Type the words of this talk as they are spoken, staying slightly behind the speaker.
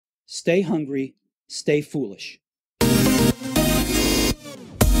stay hungry, stay foolish.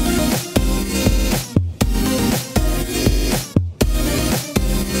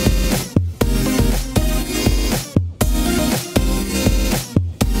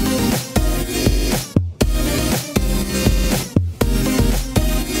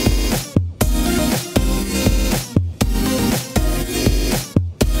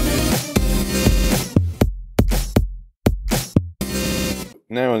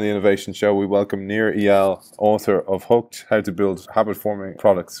 Now on the Innovation Show, we welcome Nir Eyal, author of Hooked, How to Build Habit-Forming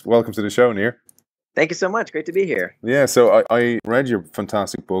Products. Welcome to the show, Nir. Thank you so much. Great to be here. Yeah, so I read your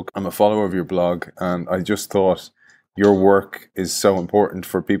fantastic book. I'm a follower of your blog, and I just thought your work is so important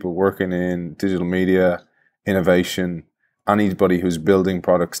for people working in digital media, innovation. Anybody who's building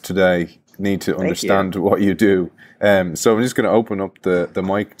products today need to understand what you do. So I'm just going to open up the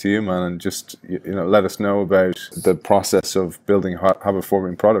mic to you, man, and just let us know about the process of building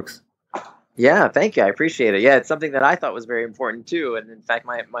habit-forming products. Yeah, thank you. I appreciate it. Yeah, it's something that I thought was very important too. And in fact,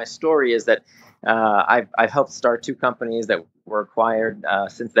 my story is that I've helped start two companies that were acquired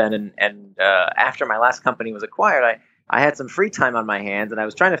since then. And after my last company was acquired, I had some free time on my hands, and I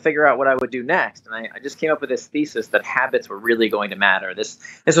was trying to figure out what I would do next. And I just came up with this thesis that habits were really going to matter. This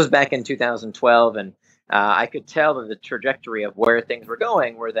was back in 2012, and I could tell that the trajectory of where things were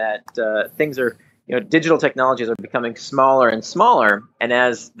going were that things are, digital technologies are becoming smaller and smaller. And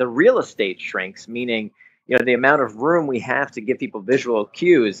as the real estate shrinks, meaning, the amount of room we have to give people visual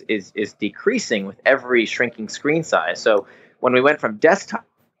cues is decreasing with every shrinking screen size. So when we went from desktops,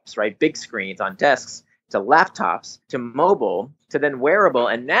 right, big screens on desks, to laptops, to mobile, to then wearable,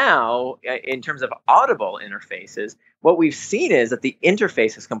 and now in terms of audible interfaces, what we've seen is that the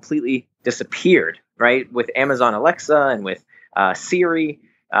interface has completely disappeared, right? With Amazon Alexa and with Siri,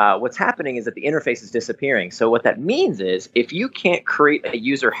 what's happening is that the interface is disappearing. So what that means is if you can't create a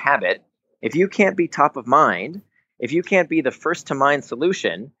user habit, if you can't be top of mind, if you can't be the first to mind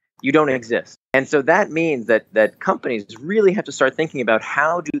solution, you don't exist. And so that means that companies really have to start thinking about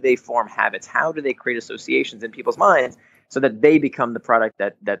how do they form habits? How do they create associations in people's minds so that they become the product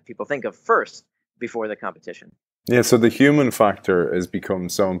that people think of first before the competition? Yeah, so the human factor has become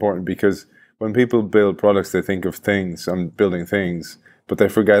so important because when people build products, they think of things and building things, but they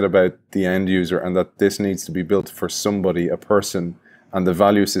forget about the end user and that this needs to be built for somebody, a person, and the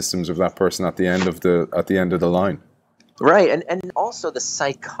value systems of that person at the end of the line. Right, and also the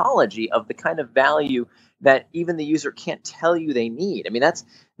psychology of the kind of value that even the user can't tell you they need. I mean, that's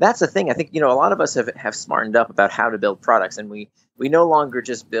the thing. I think a lot of us have smartened up about how to build products, and we no longer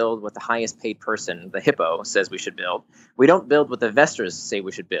just build what the highest paid person, the hippo, says we should build. We don't build what the investors say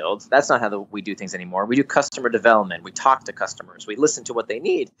we should build. That's not how we do things anymore. We do customer development. We talk to customers. We listen to what they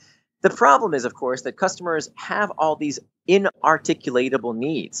need. The problem is, of course, that customers have all these inarticulatable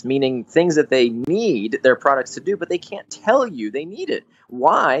needs, meaning things that they need their products to do, but they can't tell you they need it.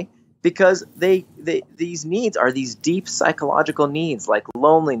 Why? Because these needs are these deep psychological needs like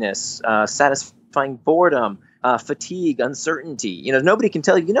loneliness, satisfying boredom, fatigue, uncertainty. Nobody can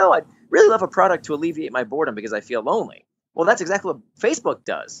tell you, I'd really love a product to alleviate my boredom because I feel lonely. Well, that's exactly what Facebook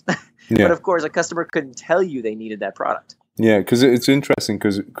does. Yeah. But of course, a customer couldn't tell you they needed that product. Yeah, because it's interesting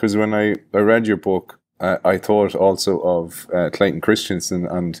because when I read your book, I thought also of Clayton Christensen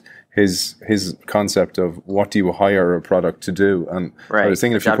and his concept of what do you hire a product to do, and right, I was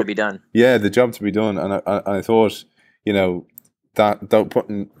thinking the job to be done. Yeah, the job to be done, and I thought that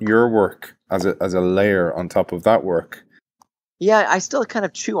putting your work as a layer on top of that work. Yeah, I still kind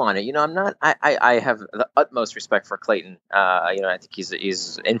of chew on it. I'm not. I have the utmost respect for Clayton. I think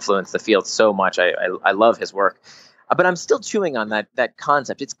he's influenced the field so much. I love his work. But I'm still chewing on that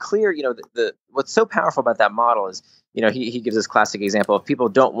concept. It's clear, what's so powerful about that model is, he gives this classic example of people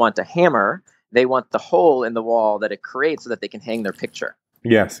don't want a hammer, they want the hole in the wall that it creates so that they can hang their picture.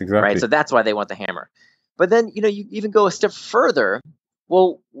 Yes, exactly. Right. So that's why they want the hammer. But then, you even go a step further.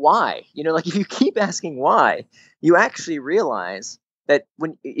 Well, why? If you keep asking why, you actually realize that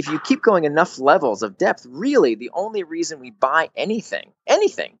if you keep going enough levels of depth, really the only reason we buy anything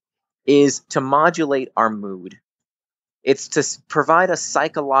is to modulate our mood. It's to provide a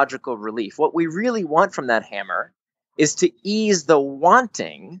psychological relief. What we really want from that hammer is to ease the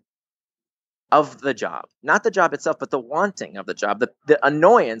wanting of the job. Not the job itself, but the wanting of the job, the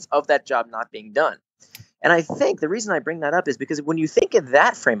annoyance of that job not being done. And I think the reason I bring that up is because when you think in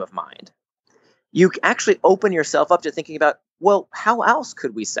that frame of mind, you actually open yourself up to thinking about, well, how else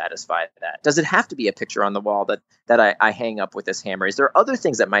could we satisfy that? Does it have to be a picture on the wall that I hang up with this hammer? Is there other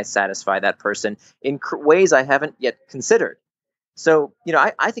things that might satisfy that person in ways I haven't yet considered? So,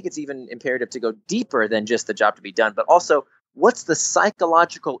 I think it's even imperative to go deeper than just the job to be done, but also what's the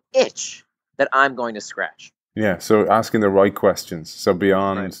psychological itch that I'm going to scratch? Yeah, so asking the right questions. So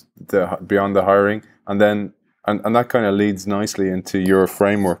beyond the hiring, and then and that kind of leads nicely into your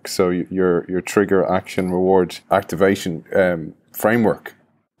framework. So your trigger, action, reward, activation framework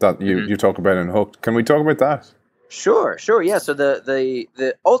that you talk about in Hooked. Can we talk about that? Sure. Yeah. So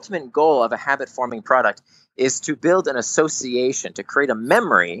the ultimate goal of a habit forming product is to build an association, to create a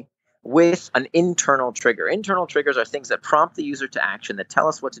memory with an internal trigger. Internal triggers are things that prompt the user to action, that tell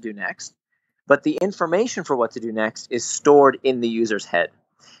us what to do next. But the information for what to do next is stored in the user's head.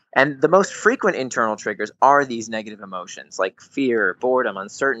 And the most frequent internal triggers are these negative emotions like fear, boredom,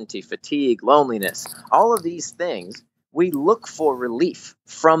 uncertainty, fatigue, loneliness. All of these things, we look for relief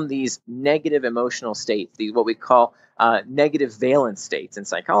from these negative emotional states, these what we call negative valence states in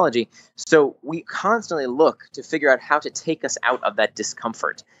psychology. So we constantly look to figure out how to take us out of that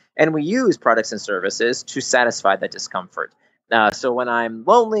discomfort. And we use products and services to satisfy that discomfort. So when I'm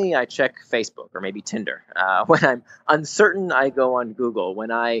lonely, I check Facebook or maybe Tinder. When I'm uncertain, I go on Google.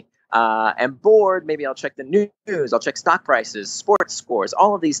 When I am bored, maybe I'll check the news. I'll check stock prices, sports scores.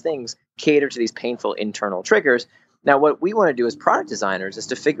 All of these things cater to these painful internal triggers. Now, what we want to do as product designers is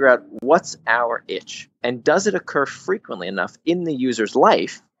to figure out what's our itch and does it occur frequently enough in the user's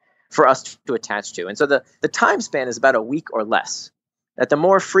life for us to attach to. And so the time span is about a week or less. That the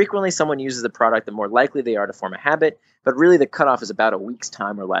more frequently someone uses the product, the more likely they are to form a habit. But really, the cutoff is about a week's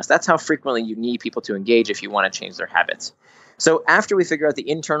time or less. That's how frequently you need people to engage if you want to change their habits. So after we figure out the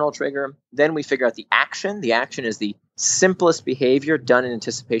internal trigger, then we figure out the action. The action is the simplest behavior done in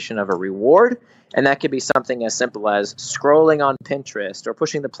anticipation of a reward. And that could be something as simple as scrolling on Pinterest or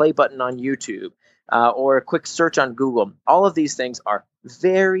pushing the play button on YouTube or a quick search on Google. All of these things are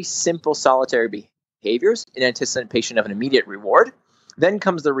very simple, solitary behaviors in anticipation of an immediate reward. Then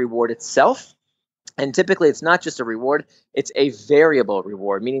comes the reward itself. And typically, it's not just a reward, it's a variable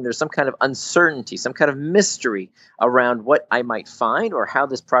reward, meaning there's some kind of uncertainty, some kind of mystery around what I might find or how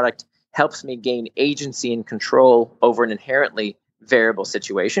this product helps me gain agency and control over an inherently variable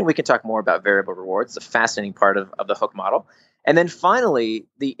situation. We can talk more about variable rewards. It's a fascinating part of the Hook model. And then finally,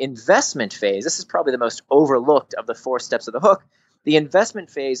 the investment phase. This is probably the most overlooked of the 4 steps of the Hook. The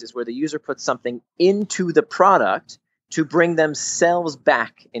investment phase is where the user puts something into the product to bring themselves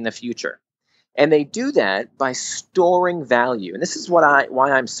back in the future. And they do that by storing value. And this is why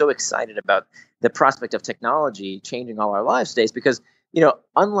I'm so excited about the prospect of technology changing all our lives today, is because,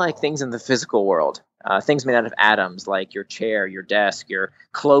 unlike things in the physical world, things made out of atoms like your chair, your desk, your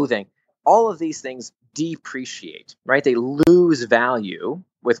clothing, all of these things depreciate, right? They lose value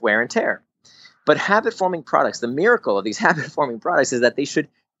with wear and tear. But habit-forming products, the miracle of these habit-forming products is that they should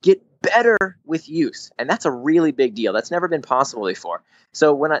get better with use. And that's a really big deal. That's never been possible before.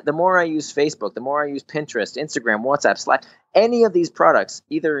 So the more I use Facebook, the more I use Pinterest, Instagram, WhatsApp, Slack, any of these products,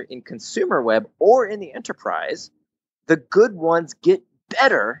 either in consumer web or in the enterprise, the good ones get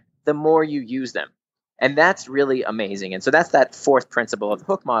better the more you use them. And that's really amazing. And so that's that 4th principle of the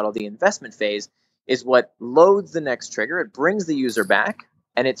Hook model. The investment phase is what loads the next trigger. It brings the user back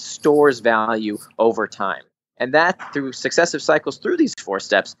and it stores value over time. And that through successive cycles through these 4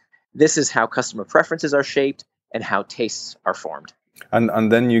 steps, this is how customer preferences are shaped and how tastes are formed.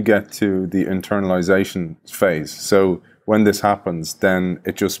 And then you get to the internalization phase. So when this happens, then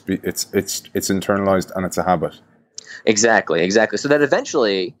it's internalized and it's a habit. Exactly. So that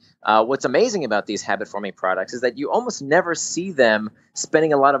eventually, what's amazing about these habit-forming products is that you almost never see them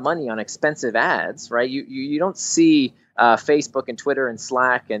spending a lot of money on expensive ads, right? You don't see Facebook and Twitter and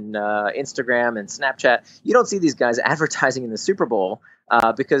Slack and Instagram and Snapchat. You don't see these guys advertising in the Super Bowl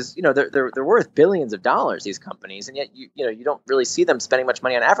because they're worth billions of dollars, these companies, and yet you don't really see them spending much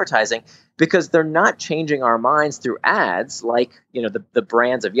money on advertising because they're not changing our minds through ads like the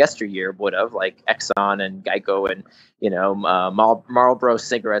brands of yesteryear would have, like Exxon and Geico and Marlboro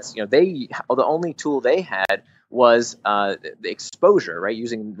cigarettes. The only tool they had was the exposure, right?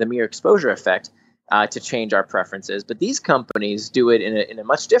 Using the mere exposure effect to change our preferences. But these companies do it in a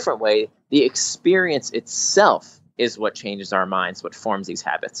much different way. The experience itself is what changes our minds, what forms these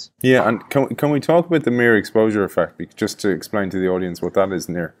habits. Yeah, and can we talk about the mere exposure effect, just to explain to the audience what that is,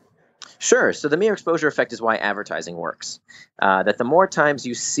 Nir? Sure. So the mere exposure effect is why advertising works. That the more times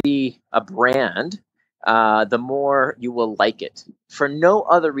you see a brand, the more you will like it, for no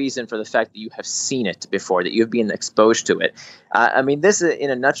other reason for the fact that you have seen it before, that you've been exposed to it. This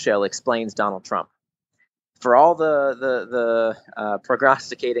in a nutshell explains Donald Trump. For all the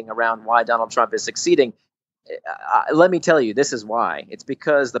prognosticating around why Donald Trump is succeeding, let me tell you, this is why. It's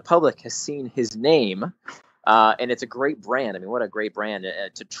because the public has seen his name, and it's a great brand. What a great brand!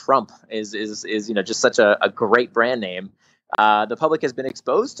 To Trump is just such a great brand name. The public has been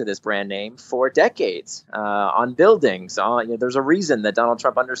exposed to this brand name for decades on buildings. There's a reason that Donald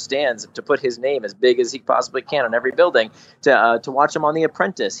Trump understands to put his name as big as he possibly can on every building. To watch him on The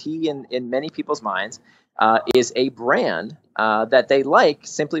Apprentice, he in many people's minds is a brand that they like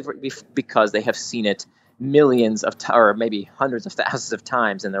simply because they have seen it millions of or maybe hundreds of thousands of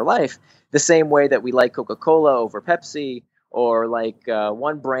times in their life. The same way that we like Coca-Cola over Pepsi, or like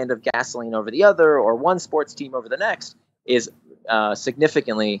one brand of gasoline over the other, or one sports team over the next, is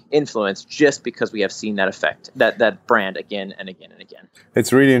significantly influenced just because we have seen that effect, that brand again and again and again.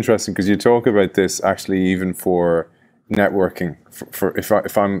 It's really interesting because you talk about this actually even for networking. For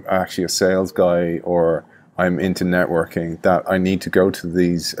if I'm actually a sales guy or I'm into networking, that I need to go to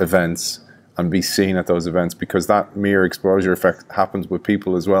these events and be seen at those events, because that mere exposure effect happens with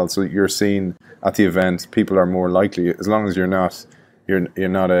people as well. So you're seen at the event, people are more likely, as long as you're not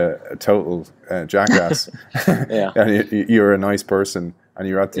a total jackass, yeah, and you're a nice person, and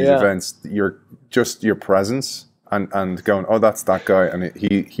you're at these events. You're just your presence and going, oh, that's that guy, and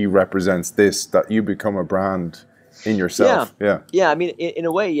he represents this. That you become a brand in yourself. Yeah. I mean, in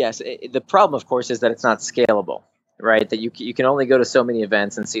a way, yes. The problem, of course, is that it's not scalable, right? That you can only go to so many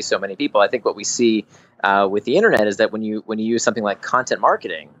events and see so many people. I think what we see with the internet is that when you use something like content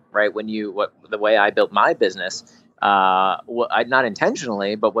marketing, right? The way I built my business. Not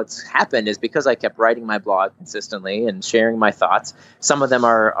intentionally, but what's happened is because I kept writing my blog consistently and sharing my thoughts. Some of them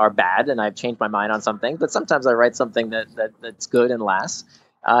are bad, and I've changed my mind on something. But sometimes I write something that's good and lasts.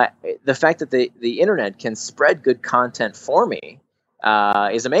 The fact that the internet can spread good content for me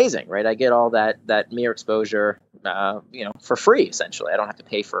is amazing, right? I get all that mere exposure, for free. Essentially, I don't have to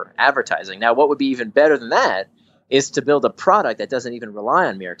pay for advertising. Now, what would be even better than that is to build a product that doesn't even rely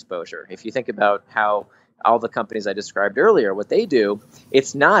on mere exposure. If you think about how all the companies I described earlier, what they do,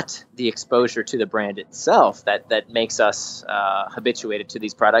 it's not the exposure to the brand itself that makes us habituated to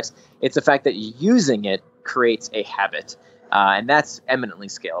these products. It's the fact that using it creates a habit, and that's eminently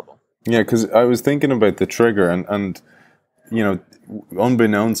scalable. Yeah, because I was thinking about the trigger, and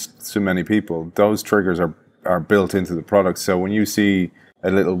unbeknownst to many people, those triggers are built into the product. So when you see a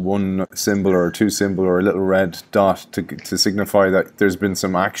little one symbol or two symbol or a little red dot to signify that there's been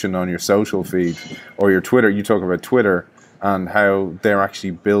some action on your social feed or your Twitter. You talk about Twitter and how they're actually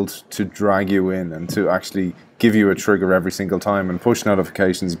built to drag you in and to actually give you a trigger every single time, and push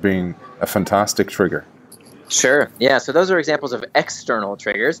notifications being a fantastic trigger. Sure. Yeah. So those are examples of external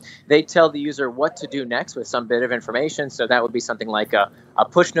triggers. They tell the user what to do next with some bit of information. So that would be something like a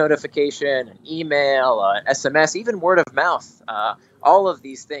push notification, an email, an SMS, even word of mouth. All of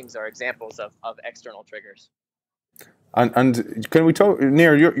these things are examples of external triggers. And can we talk,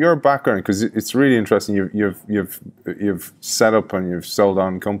 Nir, your background, because it's really interesting. You've set up and you've sold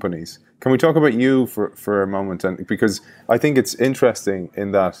on companies. Can we talk about you for a moment? And because I think it's interesting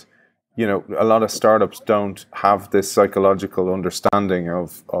in that, a lot of startups don't have this psychological understanding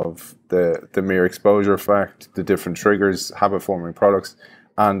of the mere exposure effect, the different triggers, habit forming products,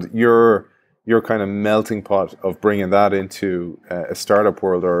 and your kind of melting pot of bringing that into a startup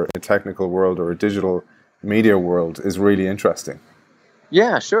world or a technical world or a digital media world is really interesting.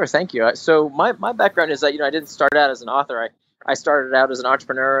 Yeah, sure. Thank you. So my background is that, I didn't start out as an author. I started out as an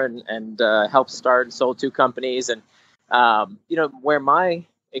entrepreneur and helped start and sold 2 companies. And, where my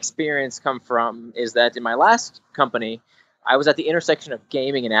experience come from is that in my last company, I was at the intersection of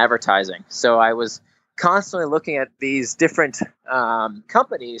gaming and advertising. So I was constantly looking at these different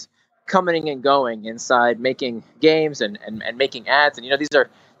companies coming and going inside making games and making ads. And,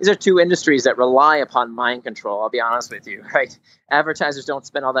 these are 2 industries that rely upon mind control. I'll be honest with you, right? Advertisers don't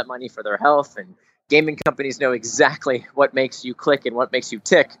spend all that money for their health, and gaming companies know exactly what makes you click and what makes you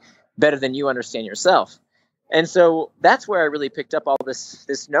tick better than you understand yourself. And so that's where I really picked up all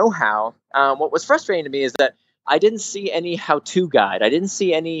this know-how. What was frustrating to me is that I didn't see any how-to guide. I didn't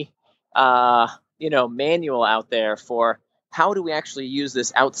see any, manual out there for how do we actually use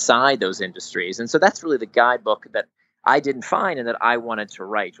this outside those industries. And so that's really the guidebook that I didn't find and that I wanted to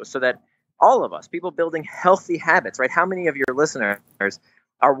write, was so that all of us, people building healthy habits, right? How many of your listeners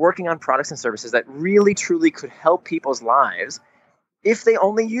are working on products and services that really, truly could help people's lives if they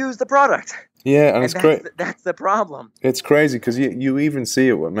only use the product? Yeah, and it's great. That's the problem. It's crazy because you even see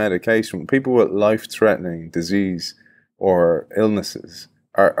it with medication. People with life-threatening disease or illnesses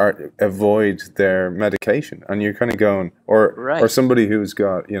are avoid their medication, and you're kind of going, or somebody who's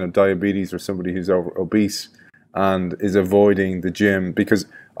got diabetes, or somebody who's obese and is avoiding the gym. Because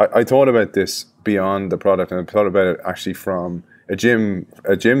I thought about this beyond the product, and I thought about it actually from a gym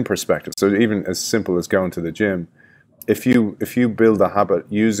perspective. So even as simple as going to the gym. If you build a habit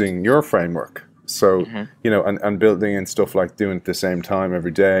using your framework, So, and building in stuff like doing it at the same time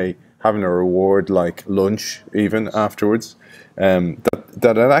every day, having a reward like lunch even afterwards,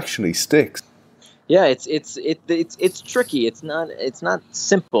 that it actually sticks. Yeah, it's tricky. It's not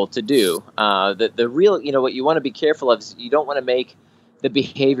simple to do. The real, what you want to be careful of is you don't want to make the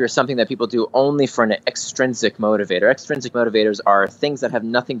behavior something that people do only for an extrinsic motivator. Extrinsic motivators are things that have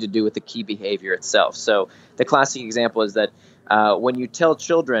nothing to do with the key behavior itself. So the classic example is that when you tell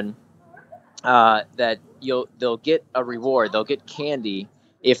children that they'll get a reward, they'll get candy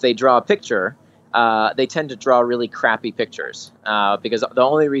if they draw a picture. They tend to draw really crappy pictures because the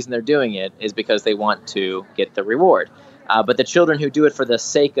only reason they're doing it is because they want to get the reward. But the children who do it for the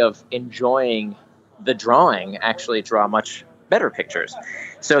sake of enjoying the drawing actually draw much better pictures.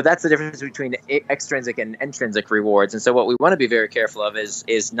 So that's the difference between extrinsic and intrinsic rewards. And so what we want to be very careful of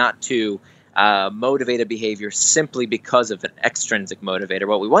is not to motivate a behavior simply because of an extrinsic motivator.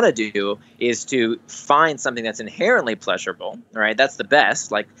 What we want to do is to find something that's inherently pleasurable. All right, that's the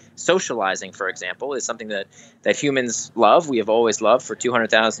best. Like socializing, for example, is something that humans love. We have always loved for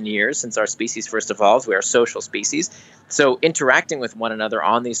 200,000 years since our species first evolved. We are a social species. So interacting with one another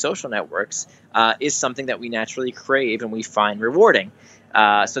on these social networks is something that we naturally crave and we find rewarding.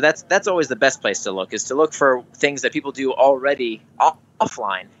 So that's always the best place to look, is to look for things that people do already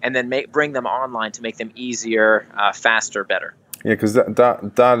offline and then bring them online to make them easier, faster, better. Yeah, because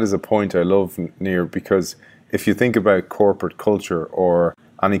that is a point I love, Nir, because if you think about corporate culture or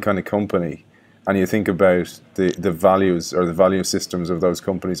any kind of company, and you think about the values or the value systems of those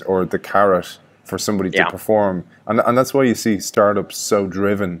companies, or the carrot for somebody to perform, and that's why you see startups so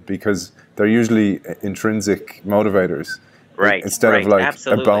driven, because they're usually intrinsic motivators. Right. Instead of like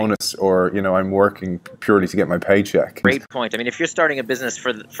absolutely. a bonus, or I'm working purely to get my paycheck. Great point. I mean, if you're starting a business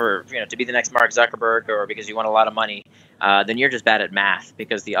for to be the next Mark Zuckerberg, or because you want a lot of money, then you're just bad at math,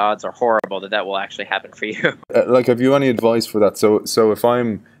 because the odds are horrible that will actually happen for you. Like, have you any advice for that? So if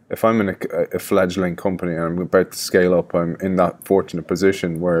I'm in a fledgling company and I'm about to scale up, I'm in that fortunate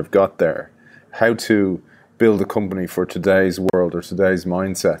position where I've got there, how to build a company for today's world or today's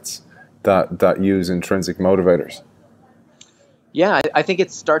mindsets that use intrinsic motivators? Yeah, I think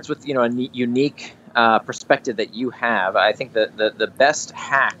it starts with a unique perspective that you have. I think the best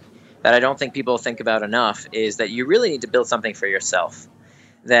hack that I don't think people think about enough is that you really need to build something for yourself.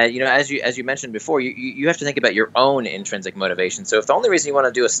 That as you mentioned before, you have to think about your own intrinsic motivation. So if the only reason you want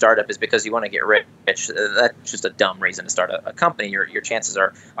to do a startup is because you want to get rich, that's just a dumb reason to start a company. Your chances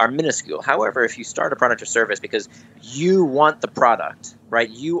are minuscule. However, if you start a product or service because you want the product, right?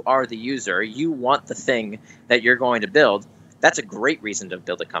 You are the user. You want the thing that you're going to build. That's a great reason to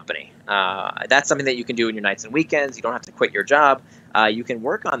build a company. That's something that you can do in your nights and weekends. You don't have to quit your job. You can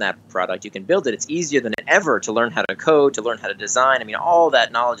work on that product. You can build it. It's easier than ever to learn how to code, to learn how to design. I mean, all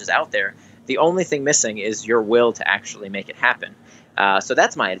that knowledge is out there. The only thing missing is your will to actually make it happen. So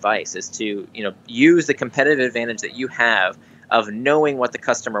that's my advice, is to use the competitive advantage that you have of knowing what the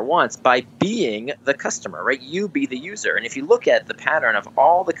customer wants by being the customer, right? You be the user. And if you look at the pattern of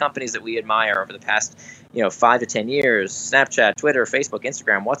all the companies that we admire over the past 5 to 10 years, Snapchat, Twitter, Facebook,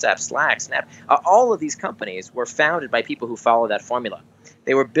 Instagram, WhatsApp, Slack, Snap, all of these companies were founded by people who follow that formula.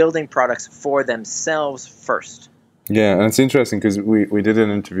 They were building products for themselves first. Yeah, and it's interesting because we did an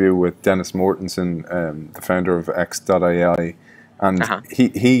interview with Dennis Mortensen, the founder of X.AI, and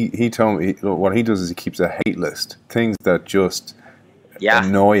he told me what he does is he keeps a hate list, things that just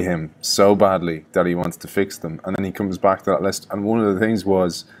annoy him so badly that he wants to fix them, and then he comes back to that list. And one of the things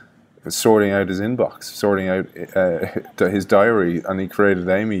was sorting out his inbox, sorting out his diary, and he created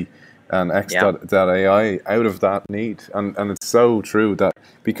Amy and X.AI out of that need. And it's so true, that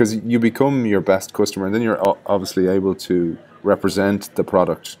because you become your best customer, and then you're obviously able to represent the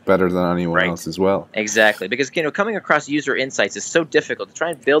product better than anyone else as well. Exactly, because coming across user insights is so difficult. To try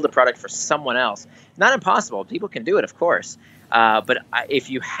and build a product for someone else, not impossible. People can do it, of course, but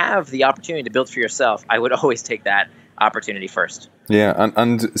if you have the opportunity to build for yourself, I would always take that opportunity first. Yeah,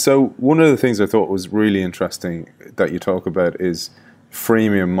 and so one of the things I thought was really interesting that you talk about is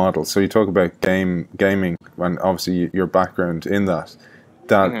freemium models. So you talk about gaming, and obviously your background in that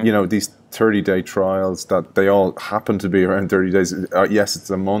these 30-day trials, that they all happen to be around 30 days. Yes, it's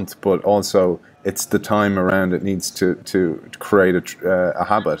a month, but also it's the time around it needs to create a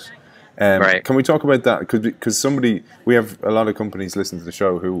habit. Can we talk about that? Because we have a lot of companies listening to the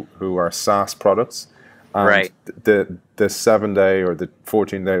show who are SaaS products. And the 7-day or the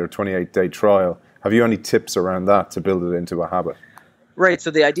 14-day or 28-day trial, have you any tips around that to build it into a habit? Right.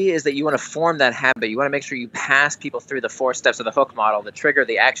 So the idea is that you want to form that habit. You want to make sure you pass people through the 4 steps of the hook model: the trigger,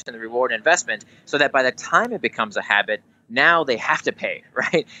 the action, the reward, and investment, so that by the time it becomes a habit, now they have to pay,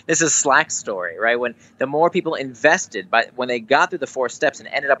 right? This is Slack's story, right? When the more people invested, when they got through the 4 steps and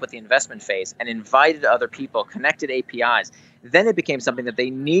ended up with the investment phase and invited other people, connected APIs, then it became something that they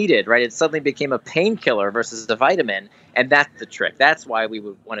needed, right? It suddenly became a painkiller versus a vitamin, and that's the trick. That's why we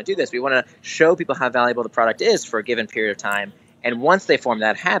would want to do this. We want to show people how valuable the product is for a given period of time, and once they form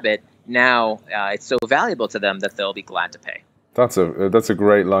that habit, now it's so valuable to them that they'll be glad to pay. That's a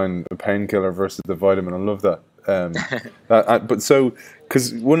great line, the painkiller versus the vitamin. I love that. But so,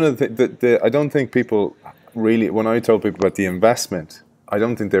 because one of the I don't think people really, when I told people about the investment, I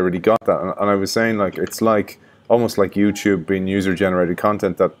don't think they really got that. And I was saying, like, it's like almost like YouTube being user-generated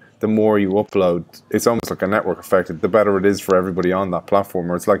content, that the more you upload, it's almost like a network effect. The better it is for everybody on that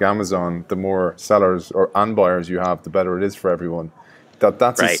platform. Or it's like Amazon, the more sellers and buyers you have, the better it is for everyone.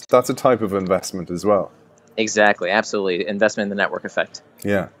 That's a type of investment as well. Exactly, absolutely. Investment in the network effect.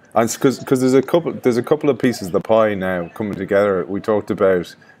 Yeah. And because there's a couple of pieces of the pie now coming together. We talked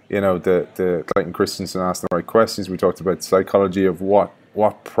about, the Clayton Christensen asked the right questions. We talked about psychology of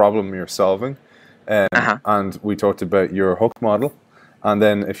what problem you're solving, and we talked about your hook model. And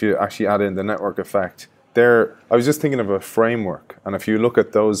then if you actually add in the network effect, I was just thinking of a framework. And if you look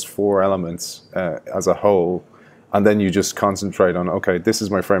at those 4 elements as a whole, and then you just concentrate on, okay, this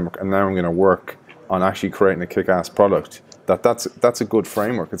is my framework, and now I'm going to work on actually creating a kick-ass product. That's a good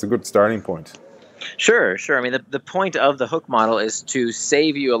framework. It's a good starting point. Sure. I mean, the point of the hook model is to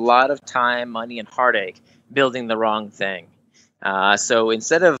save you a lot of time, money, and heartache building the wrong thing. So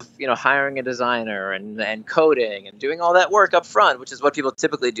instead of hiring a designer and coding and doing all that work up front, which is what people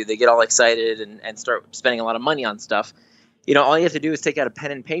typically do, they get all excited and start spending a lot of money on stuff. All you have to do is take out a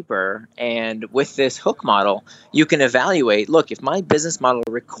pen and paper, and with this hook model, you can evaluate, look, if my business model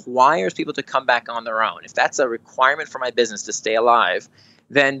requires people to come back on their own, if that's a requirement for my business to stay alive,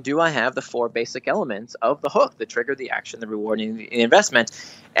 then do I have the 4 basic elements of the hook, the trigger, the action, the reward, and the investment?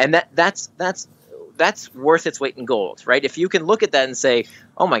 And that's worth its weight in gold, right? If you can look at that and say,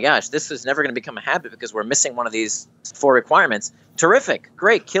 oh my gosh, this is never going to become a habit because we're missing one of these 4 requirements, terrific,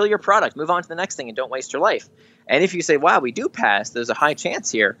 great, kill your product, move on to the next thing, and don't waste your life. And if you say, wow, we do pass, there's a high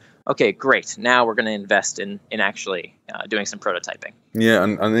chance here, okay, great, now we're going to invest in actually doing some prototyping. Yeah,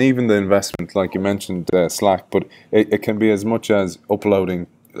 and even the investment, like you mentioned Slack, but it can be as much as uploading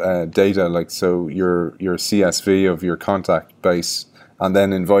data, like so your CSV of your contact base, and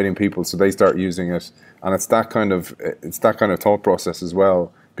then inviting people so they start using it. And it's that kind of thought process as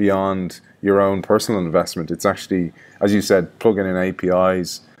well, beyond your own personal investment. It's actually, as you said, plugging in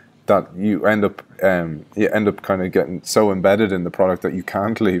APIs, that you end up kind of getting so embedded in the product that you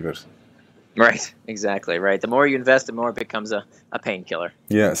can't leave it. Right, exactly, right. The more you invest, the more it becomes a painkiller.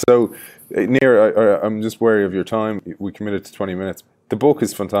 Yeah, so Nir, I'm just wary of your time. We committed to 20 minutes. The book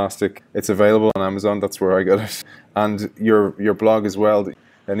is fantastic. It's available on Amazon. That's where I got it. And your blog as well,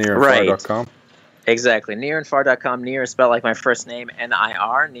 nirandfar.com. Exactly. Nirandfar.com. Nir is spelled like my first name,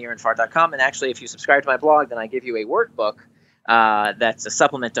 N-I-R, nirandfar.com. And actually, if you subscribe to my blog, then I give you a workbook that's a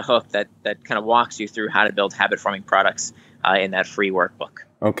supplement to Hook that kind of walks you through how to build habit-forming products in that free workbook.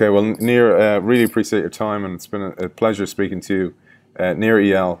 Okay. Well, Nir, really appreciate your time, and it's been a pleasure speaking to you. Nir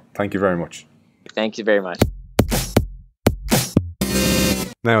Eyal, thank you very much. Thank you very much.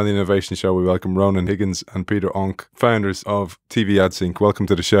 Now on the Innovation Show, we welcome Ronan Higgins and Peter Onk, founders of TV Ad Sync. Welcome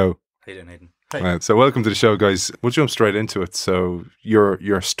to the show. How you doing, Hayden? Hey. So welcome to the show, guys. We'll jump straight into it. So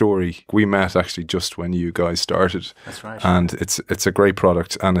your story, we met actually just when you guys started. That's right. And it's a great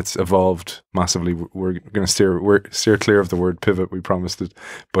product, and it's evolved massively. We're going to steer clear of the word pivot. We promised it,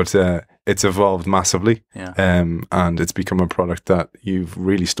 but it's evolved massively. Yeah. And it's become a product that you've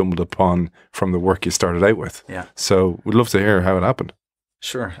really stumbled upon from the work you started out with. Yeah. So we'd love to hear how it happened.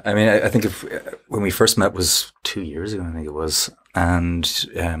 Sure. I mean, I think when we first met was 2 years ago, I think it was,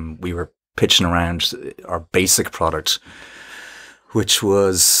 and we were pitching around our basic product, which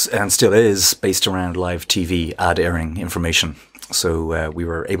was and still is based around live TV ad airing information. So we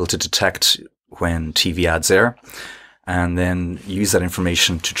were able to detect when TV ads air, and then use that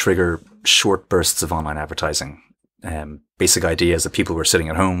information to trigger short bursts of online advertising. Basic idea is that people were sitting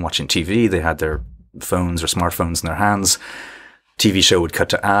at home watching TV. They had their phones or smartphones in their hands. TV show would cut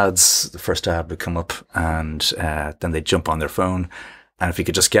to ads. The first ad would come up, and then they'd jump on their phone. And if we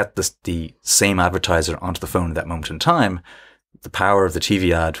could just get the same advertiser onto the phone at that moment in time, the power of the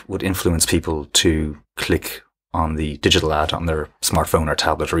TV ad would influence people to click on the digital ad on their smartphone or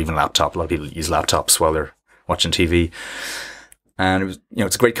tablet or even laptop. A lot of people use laptops while they're watching TV. And it was,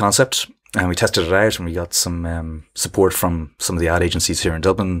 it's a great concept. And we tested it out, and we got some support from some of the ad agencies here in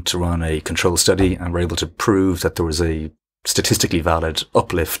Dublin to run a control study, and we're able to prove that there was a statistically valid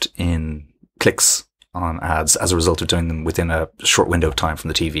uplift in clicks on ads as a result of doing them within a short window of time from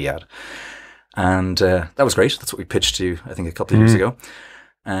the TV ad. And that was great. That's what we pitched to, I think, a couple of years ago.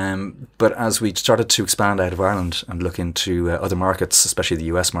 But as we started to expand out of Ireland and look into other markets, especially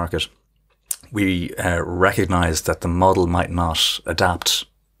the US market, we recognized that the model might not adapt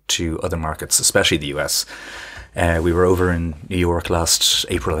to other markets, especially the US. We were over in New York last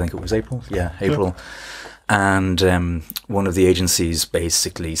April, I think it was April. Yeah, April. And one of the agencies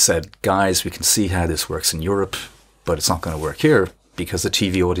basically said, guys, we can see how this works in Europe, but it's not going to work here because the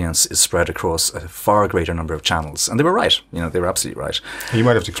TV audience is spread across a far greater number of channels. And they were right. They were absolutely right. You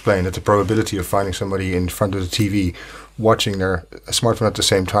might have to explain that the probability of finding somebody in front of the TV watching their smartphone at the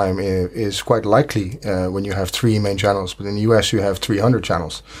same time is quite likely when you have 3 main channels. But in the US, you have 300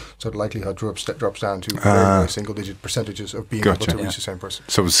 channels. So the likelihood drops down to very single-digit percentages of being able to reach the same person.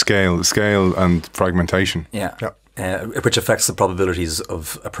 So scale and fragmentation. Yeah. Which affects the probabilities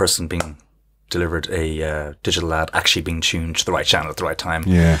of a person being delivered a digital ad actually being tuned to the right channel at the right time.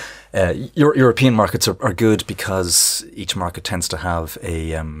 Yeah. European markets are good because each market tends to have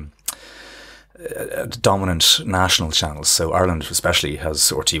a dominant national channels. So Ireland especially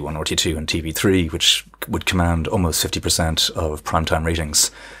has RT1, RT2 and TV3, which would command almost 50% of primetime ratings.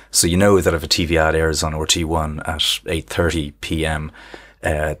 So you know that if a TV ad airs on RT1 at 8:30 p.m.,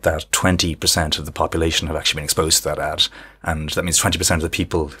 that 20% of the population have actually been exposed to that ad. And that means 20% of the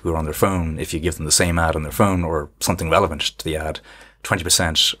people who are on their phone, if you give them the same ad on their phone or something relevant to the ad,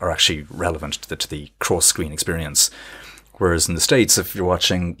 20% are actually relevant to the cross-screen experience. Whereas in the States, if you're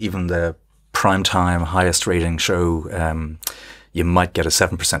watching even the primetime highest rating show, you might get a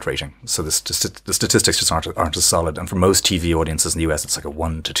 7% rating. So the statistics just aren't as solid. And for most TV audiences in the US, it's like a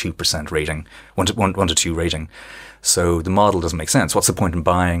 1 to 2% rating, 1 to 2 rating. So the model doesn't make sense. What's the point in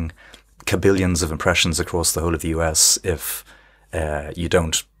buying kabillions of impressions across the whole of the US if you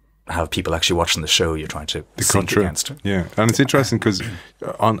don't have people actually watching the show you're trying to sync against? Yeah, and it's interesting because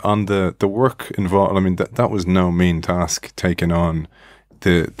on the work involved, I mean, that was no mean task, taking on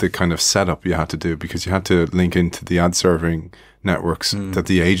the kind of setup you had to do, because you had to link into the ad serving networks that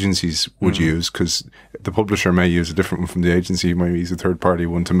the agencies would use, because the publisher may use a different one from the agency. You might use a third party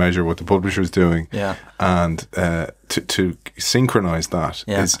one to measure what the publisher is doing. Yeah. And to synchronize that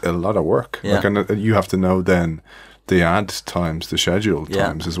is a lot of work. Yeah. Like, and you have to know then the ad times, the schedule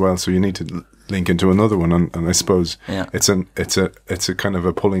times as well. So you need to link into another one, and I suppose it's a kind of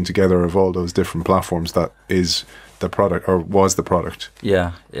a pulling together of all those different platforms that is the product, or was the product.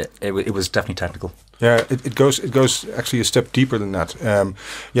 Yeah, it was definitely technical. Yeah, it goes actually a step deeper than that.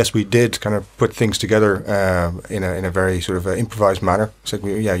 Yes, we did kind of put things together in a very sort of improvised manner. So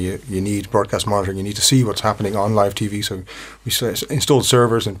you need broadcast monitoring. You need to see what's happening on live TV. So we installed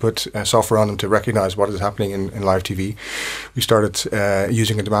servers and put software on them to recognize what is happening in live TV. We started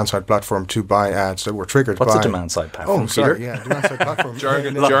using a demand side platform to buy ads that were triggered. What's a demand side platform? Oh, sorry, yeah, demand side platform.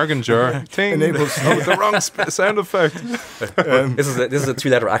 jargon jar. Enables the wrong sound effect. This is a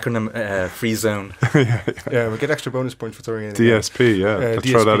 3-letter acronym. Free zone. Yeah, we get extra bonus points for throwing in DSP. Let's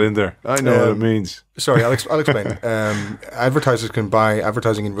throw that in there. I know what it means. Sorry, I'll explain. Advertisers can buy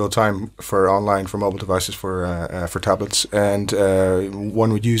advertising in real time for online, for mobile devices, for tablets, and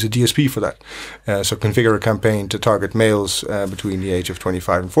one would use a DSP for that. So configure a campaign to target males between the age of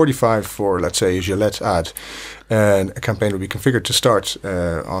 25 and 45 for, let's say, a Gillette ad. And a campaign would be configured to start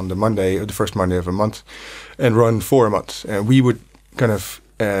on the first Monday of a month, and run for a month. And we would kind of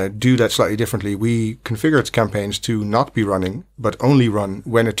do that slightly differently. We configured campaigns to not be running, but only run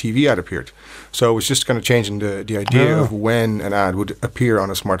when a TV ad appeared. So it's just kind of changing the idea of when an ad would appear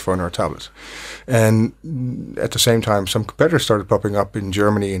on a smartphone or a tablet. And at the same time, some competitors started popping up in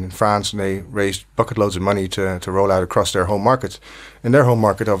Germany and in France, and they raised bucket loads of money to roll out across their home market. And their home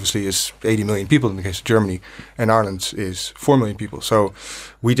market obviously is 80 million people in the case of Germany, and Ireland is 4 million people. So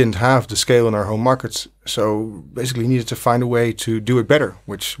we didn't have the scale in our home markets. So basically needed to find a way to do it better,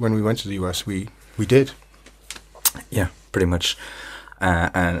 which when we went to the US, we did. Yeah, pretty much.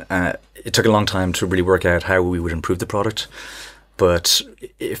 And it took a long time to really work out how we would improve the product. But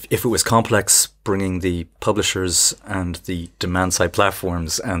if it was complex, bringing the publishers and the demand side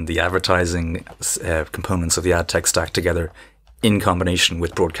platforms and the advertising components of the ad tech stack together in combination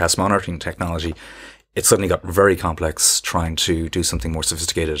with broadcast monitoring technology, it suddenly got very complex trying to do something more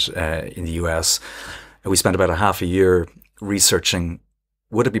sophisticated in the US. We spent about a half a year researching,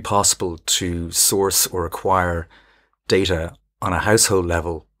 would it be possible to source or acquire data on a household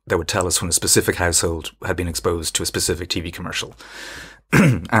level that would tell us when a specific household had been exposed to a specific TV commercial.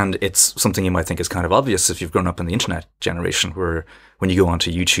 And it's something you might think is kind of obvious if you've grown up in the internet generation, where when you go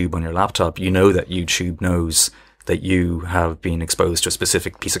onto YouTube on your laptop, you know that YouTube knows that you have been exposed to a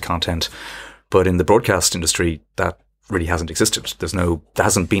specific piece of content. But in the broadcast industry, that really hasn't existed. There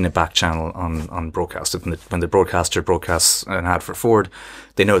hasn't been a back channel on broadcast. When the broadcaster broadcasts an ad for Ford,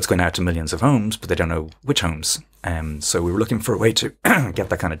 they know it's going out to millions of homes, but they don't know which homes. So we were looking for a way to get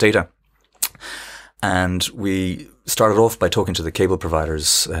that kind of data. And we started off by talking to the cable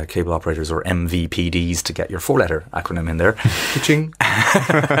providers, cable operators, or MVPDs, to get your 4-letter acronym in there. Pitching.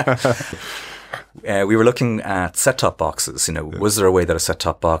 We were looking at set-top boxes. Was there a way that a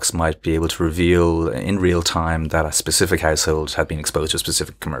set-top box might be able to reveal in real time that a specific household had been exposed to a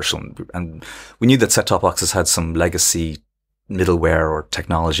specific commercial? And we knew that set-top boxes had some legacy middleware or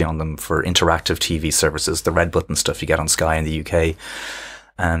technology on them for interactive TV services, the red button stuff you get on Sky in the UK.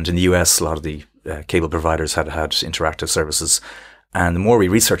 And in the US, a lot of the cable providers had interactive services. And the more we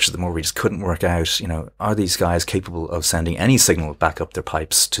researched it, the more we just couldn't work out, are these guys capable of sending any signal back up their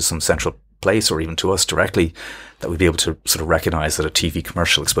pipes to some central place, or even to us directly, that we'd be able to sort of recognize that a TV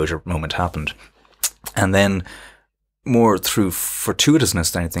commercial exposure moment happened. And then, more through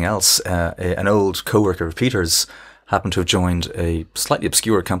fortuitousness than anything else, an old co-worker of Peter's happened to have joined a slightly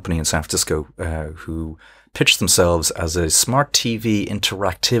obscure company in San Francisco who pitched themselves as a smart TV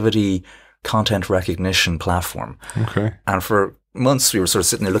interactivity content recognition platform. Okay. And for months we were sort of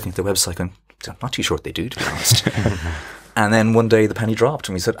sitting there looking at the website going, I'm not too sure what they do, to be honest. And then one day the penny dropped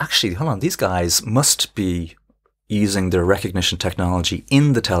and we said, actually, hold on, these guys must be using their recognition technology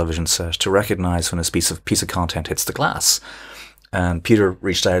in the television set to recognize when a piece of content hits the glass. And Peter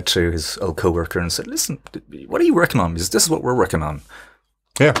reached out to his old co-worker and said, listen, what are you working on? Because this is what we're working on.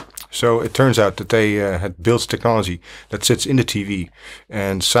 Yeah. So it turns out that they had built technology that sits in the TV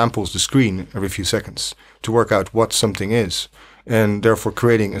and samples the screen every few seconds to work out what something is, and therefore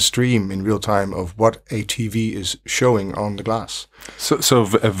creating a stream in real time of what a TV is showing on the glass. So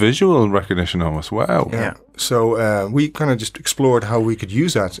a visual recognition almost. Wow. Yeah. So we kind of just explored how we could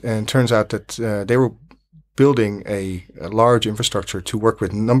use that, and it turns out that they were building a large infrastructure to work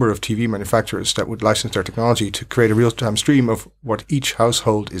with a number of TV manufacturers that would license their technology to create a real-time stream of what each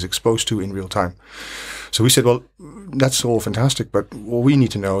household is exposed to in real time. So we said, well, that's all fantastic, but what we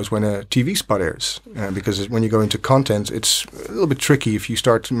need to know is when a TV spot airs, because when you go into content, it's a little bit tricky if you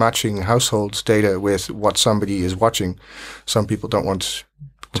start matching households data with what somebody is watching. Some people don't want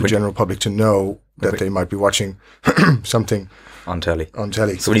the general public to know that they might be watching something on telly.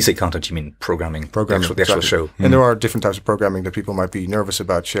 So when you say content, you mean programming, the actual show. And there are different types of programming that people might be nervous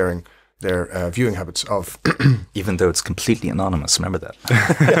about sharing their viewing habits of. Even though it's completely anonymous, remember that.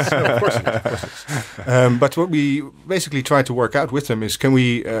 Yes, no, of course. But what we basically try to work out with them is, can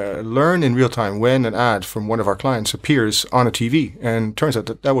we learn in real time when an ad from one of our clients appears on a TV? And it turns out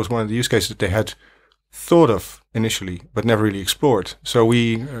that was one of the use cases that they had thought of initially, but never really explored. So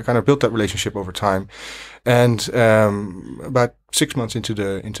we kind of built that relationship over time. And about 6 months into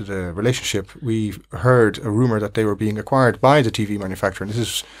the relationship, we heard a rumor that they were being acquired by the TV manufacturer. And this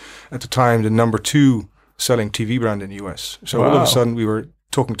is, at the time, the number 2 selling TV brand in the US. So all of a sudden, we were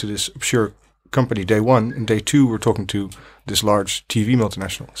talking to this obscure company day 1, and day 2, we're talking to this large TV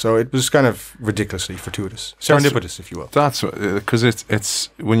multinational. So it was kind of ridiculously fortuitous, serendipitous, if you will. That's because it's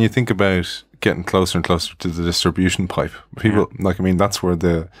when you think about getting closer and closer to the distribution pipe. People that's where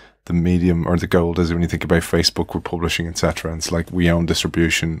the medium or the gold is. When you think about Facebook, we're publishing, etc. It's like we own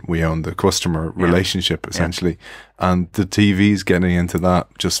distribution, we own the customer relationship essentially, and the TVs getting into that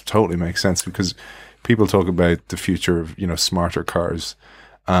just totally makes sense, because people talk about the future of smarter cars,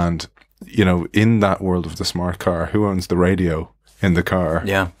 and in that world of the smart car, who owns the radio in the car?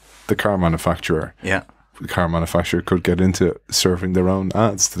 Yeah, the car manufacturer. Yeah. The car manufacturer could get into serving their own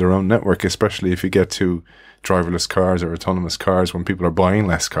ads to their own network, especially if you get to driverless cars or autonomous cars, when people are buying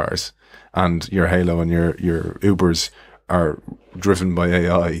less cars and your Halo and your Ubers are driven by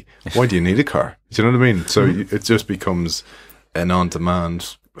AI. Why do you need a car? Do you know what I mean? So it just becomes an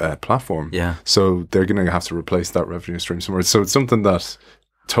on-demand platform. Yeah. So they're going to have to replace that revenue stream somewhere. So it's something that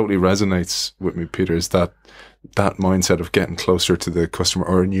totally resonates with me, Peter, is that mindset of getting closer to the customer,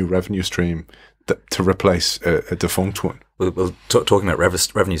 or a new revenue stream to replace a defunct one. Well, talking about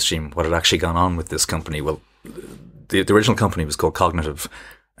revenue stream, what had actually gone on with this company? Well, the original company was called Cognitive.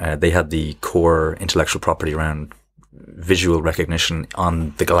 They had the core intellectual property around visual recognition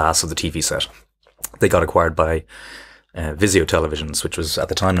on the glass of the TV set. They got acquired by Vizio Televisions, which was at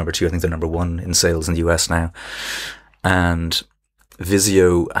the time number 2. I think they're number 1 in sales in the US now. And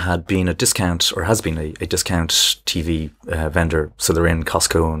Vizio had been a discount, or has been a discount TV vendor. So they're in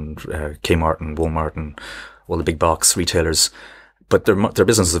Costco and Kmart and Walmart and all the big box retailers. But their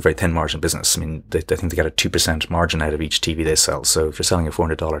business is a very thin margin business. I mean, I think they get a 2% margin out of each TV they sell. So if you're selling a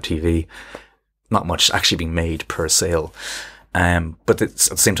 $400 TV, not much actually being made per sale. But at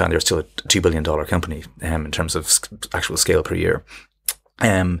the same time, they're still a $2 billion company in terms of actual scale per year.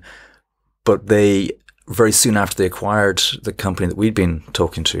 But they, very soon after they acquired the company that we'd been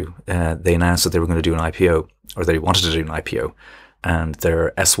talking to, they announced that they were going to do an IPO, or they wanted to do an IPO. And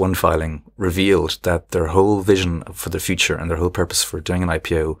their S1 filing revealed that their whole vision for the future and their whole purpose for doing an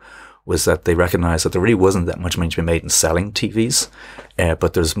IPO was that they recognized that there really wasn't that much money to be made in selling TVs,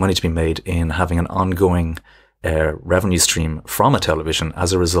 but there's money to be made in having an ongoing revenue stream from a television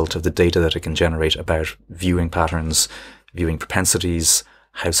as a result of the data that it can generate about viewing patterns, viewing propensities,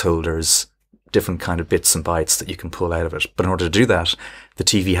 householders, different kind of bits and bytes that you can pull out of it. But in order to do that, the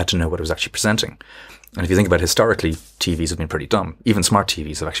TV had to know what it was actually presenting. And if you think about it, historically, TVs have been pretty dumb. Even smart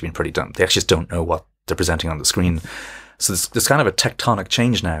TVs have actually been pretty dumb. They actually just don't know what they're presenting on the screen. So there's kind of a tectonic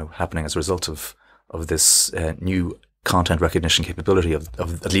change now happening as a result of this new content recognition capability of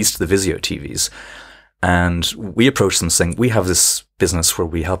at least the Vizio TVs. And we approached them saying, we have this business where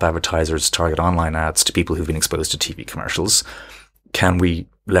we help advertisers target online ads to people who've been exposed to TV commercials. Can we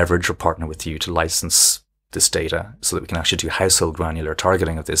leverage or partner with you to license this data so that we can actually do household granular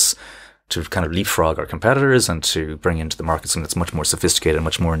targeting of this to kind of leapfrog our competitors and to bring into the market something that's much more sophisticated and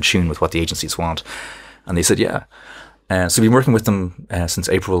much more in tune with what the agencies want? And they said, yeah. So we've been working with them since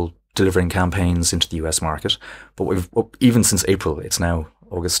April, delivering campaigns into the US market. But even since April, it's now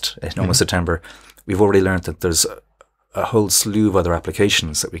August, almost September, we've already learned that there's a whole slew of other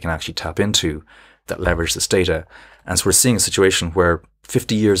applications that we can actually tap into that leverage this data. And so we're seeing a situation where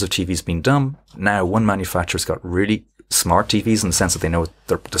 50 years of TV's been dumb. Now one manufacturer's got really smart TVs in the sense that they know what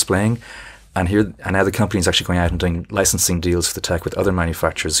they're displaying. And now the company is actually going out and doing licensing deals for the tech with other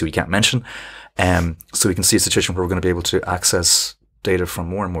manufacturers who we can't mention. So we can see a situation where we're going to be able to access data from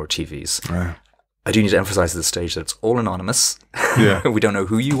more and more TVs. Right. I do need to emphasize at this stage that it's all anonymous. Yeah. We don't know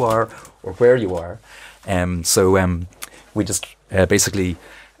who you are or where you are. So we just basically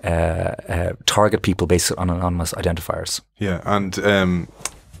target people based on anonymous identifiers. Yeah, and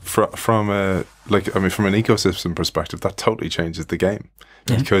from an ecosystem perspective, that totally changes the game,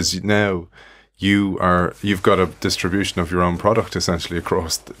 because now you've got a distribution of your own product essentially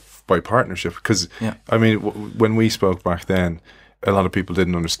across by partnership. Because I mean, when we spoke back then, a lot of people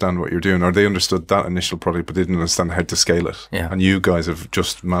didn't understand what you're doing, or they understood that initial product but didn't understand how to scale it. Yeah. And you guys have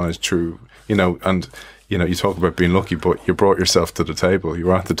just managed through, and you talk about being lucky, but you brought yourself to the table. You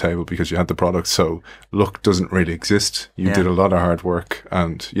were at the table because you had the product. So luck doesn't really exist. You did a lot of hard work,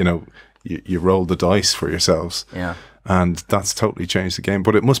 and you rolled the dice for yourselves. Yeah. And that's totally changed the game.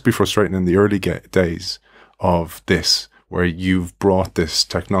 But it must be frustrating in the early days of this, where you've brought this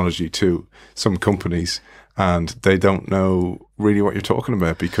technology to some companies and they don't know really what you're talking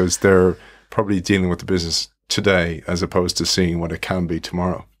about, because they're probably dealing with the business today as opposed to seeing what it can be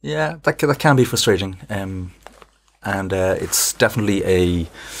tomorrow. Yeah, that can be frustrating, and it's definitely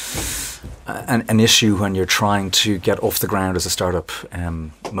an issue when you're trying to get off the ground as a startup.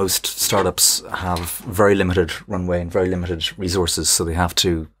 Most startups have very limited runway and very limited resources, so they have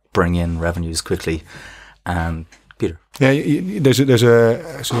to bring in revenues quickly. And Peter, there's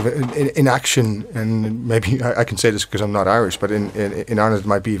a sort of inaction, and maybe I can say this because I'm not Irish, but in Ireland it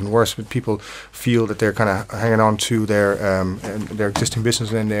might be even worse. But people feel that they're kind of hanging on to their existing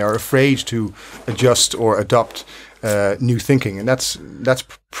business, and they are afraid to adjust or adopt new thinking, and that's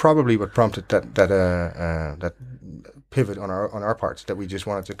probably what prompted that pivot on our part, that we just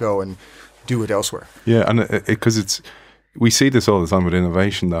wanted to go and do it elsewhere. Yeah, and because we see this all the time with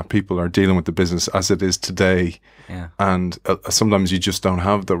innovation, that people are dealing with the business as it is today, and sometimes you just don't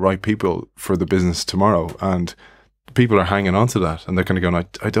have the right people for the business tomorrow, and people are hanging on to that, and they're kind of going,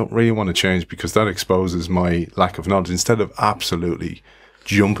 I don't really want to change because that exposes my lack of knowledge, instead of absolutely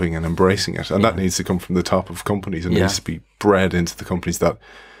jumping and embracing it. And that needs to come from the top of companies. It needs to be bred into the companies that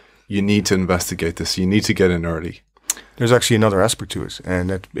you need to investigate this, you need to get in early. There's actually another aspect to it, and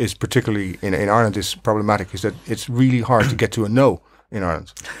that is particularly in Ireland is problematic, is that it's really hard to get to a no in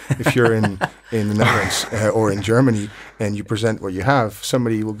Ireland. If you're in the Netherlands or in Germany and you present what you have,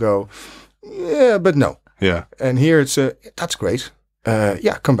 somebody will go, yeah, but no. Yeah. And here it's that's great.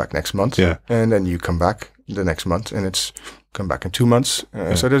 Come back next month. Yeah. And then you come back the next month, and it's come back in 2 months.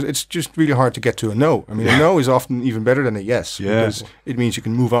 So it's just really hard to get to a no. I mean, a no is often even better than a yes, because it means you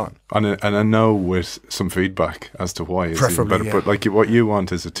can move on. And a no with some feedback as to why is preferably even better. But like what you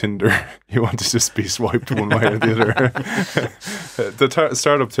want is a Tinder. You want to just be swiped one way or the other. The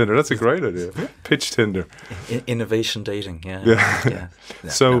startup Tinder, that's a great idea. Pitch Tinder. Innovation dating,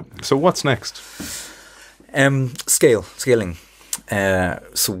 So what's next? Scaling.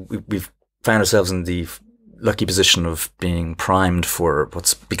 So we've found ourselves in the lucky position of being primed for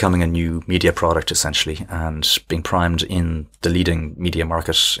what's becoming a new media product, essentially, and being primed in the leading media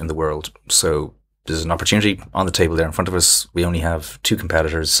market in the world. So there's an opportunity on the table there in front of us. We only have 2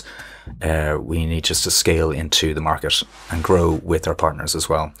 competitors. We need just to scale into the market and grow with our partners as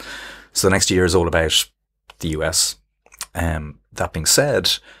well. So the next year is all about the US. That being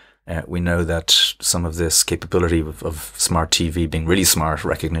said, we know that some of this capability of smart TV being really smart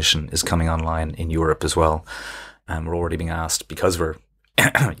recognition is coming online in Europe as well. And we're already being asked, because we're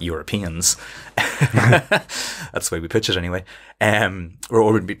Europeans, that's the way we pitch it anyway. We're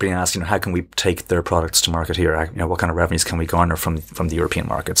already being asked, how can we take their products to market here? What kind of revenues can we garner from the European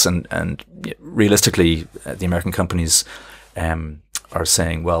markets? And realistically, the American companies are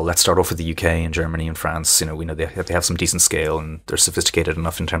saying, well, let's start off with the UK and Germany and France. We know they have some decent scale and they're sophisticated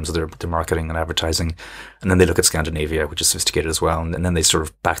enough in terms of their marketing and advertising. And then they look at Scandinavia, which is sophisticated as well. And then they sort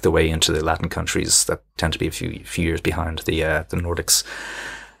of back their way into the Latin countries that tend to be a few years behind the Nordics.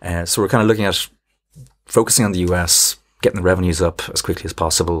 So we're kind of looking at focusing on the US, getting the revenues up as quickly as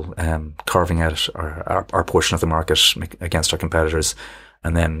possible, carving out our portion of the market against our competitors,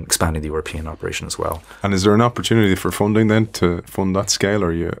 and then expanding the European operation as well. And is there an opportunity for funding then to fund that scale, or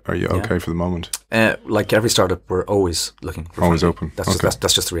are you okay for the moment? Like every startup, we're always looking for always funding. Open.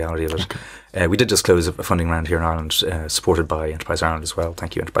 That's just the reality of it. Okay. We did just close a funding round here in Ireland, supported by Enterprise Ireland as well.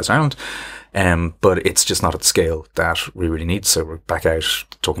 Thank you, Enterprise Ireland. But it's just not at the scale that we really need. So we're back out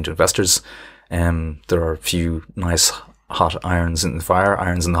talking to investors. There are a few nice hot irons in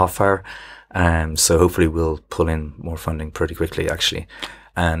the hot fire. So hopefully we'll pull in more funding pretty quickly, actually.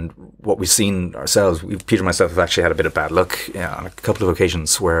 And what we've seen ourselves, Peter and myself have actually had a bit of bad luck on a couple of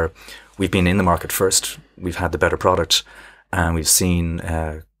occasions where we've been in the market first, we've had the better product, and we've seen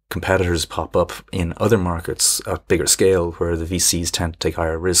competitors pop up in other markets at bigger scale where the VCs tend to take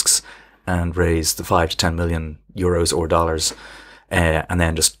higher risks and raise the 5 to 10 million euros or dollars, and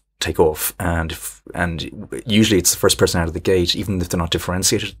then just take off. And usually it's the first person out of the gate, even if they're not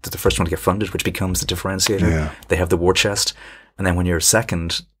differentiated, they're the first one to get funded, which becomes the differentiator. Yeah. They have the war chest. And then when you're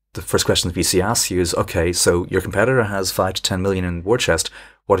second, the first question the VC asks you is, okay, so your competitor has 5 to 10 million in war chest.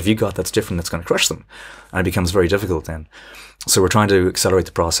 What have you got that's different that's going to crush them? And it becomes very difficult then. So we're trying to accelerate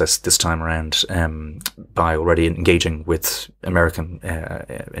the process this time around by already engaging with American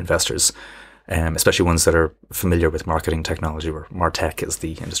investors, especially ones that are familiar with marketing technology, or MarTech is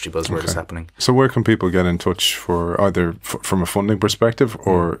the industry buzzword is happening. So where can people get in touch for either from a funding perspective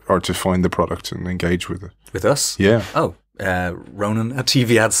or to find the product and engage with it? With us? Yeah. Oh, Ronan at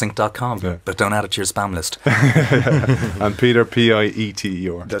tvadsync.com, yeah. But don't add it to your spam list. And Peter,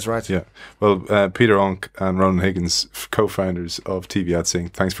 Pieter. That's right. Yeah. Well, Peter Onk and Ronan Higgins, co-founders of TV Ad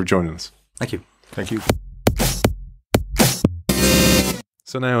Sync, thanks for joining us. Thank you. Thank you.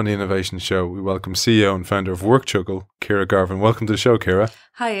 So now on the Innovation Show, we welcome CEO and founder of WorkJuggle, Ciara Garvin. Welcome to the show, Ciara.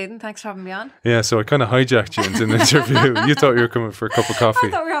 Hi, Aidan. Thanks for having me on. Yeah, so I kind of hijacked you into an interview. You thought you were coming for a cup of coffee.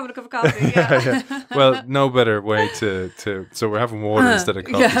 I thought we were having a cup of coffee, yeah. Yeah. Well, no better way to so we're having water instead of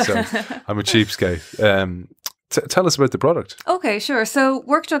coffee, yeah. So I'm a cheapskate. Tell us about the product. Okay, sure. So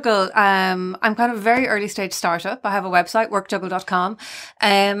WorkJuggle, I'm kind of a very early stage startup. I have a website, workjuggle.com.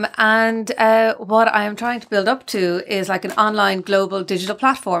 And what I am trying to build up to is like an online global digital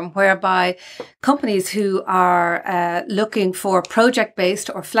platform whereby companies who are looking for project-based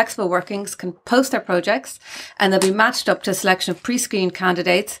or flexible workings can post their projects, and they'll be matched up to a selection of pre-screened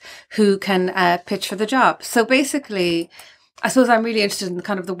candidates who can pitch for the job. So basically, I suppose I'm really interested in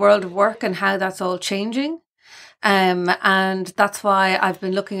kind of the world of work and how that's all changing. And that's why I've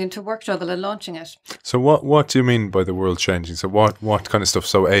been looking into WorkJuggle and launching it. So what do you mean by the world changing? So what kind of stuff?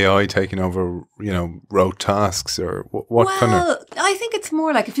 So AI taking over, rote tasks, or what kind of? Well, I think it's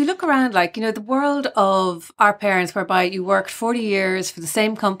more like if you look around, like, the world of our parents, whereby you worked 40 years for the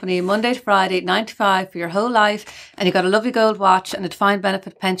same company, Monday to Friday, 9 to 5 for your whole life, and you got a lovely gold watch and a defined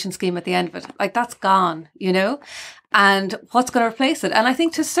benefit pension scheme at the end of it. Like, that's gone, And what's going to replace it? And I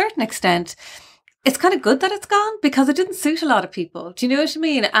think to a certain extent, it's kind of good that it's gone because it didn't suit a lot of people. Do you know what I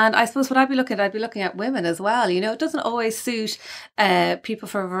mean? And I suppose what I'd be looking at women as well. It doesn't always suit people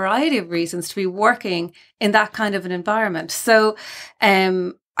for a variety of reasons to be working in that kind of an environment. So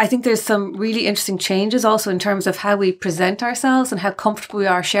I think there's some really interesting changes also in terms of how we present ourselves and how comfortable we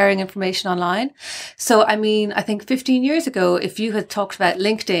are sharing information online. So, I think 15 years ago, if you had talked about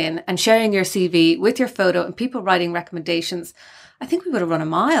LinkedIn and sharing your CV with your photo and people writing recommendations, I think we would have run a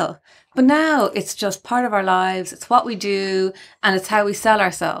mile. But now it's just part of our lives. It's what we do, and it's how we sell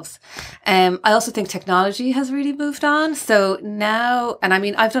ourselves. I also think technology has really moved on. So now, and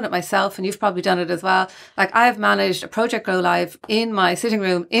I've done it myself, and you've probably done it as well. Like, I've managed a project go live in my sitting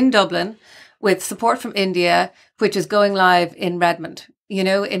room in Dublin with support from India, which is going live in Redmond,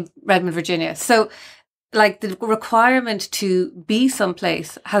 in Redmond, Virginia. So like the requirement to be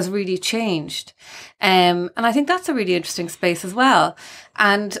someplace has really changed. And I think that's a really interesting space as well.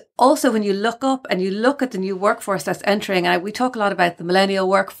 And also when you look up and you look at the new workforce that's entering, and we talk a lot about the millennial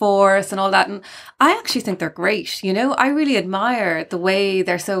workforce and all that, and I actually think they're great. I really admire the way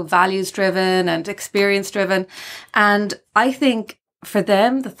they're so values driven and experience driven. And I think for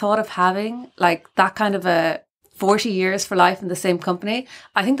them, the thought of having like that kind of a 40 years for life in the same company,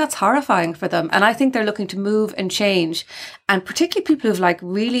 I think that's horrifying for them. And I think they're looking to move and change. And particularly people who've like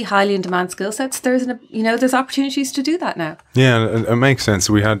really highly in demand skill sets, there's opportunities to do that now. Yeah, it makes sense.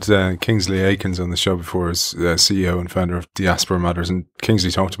 We had Kingsley Aikens on the show before, as CEO and founder of Diaspora Matters. And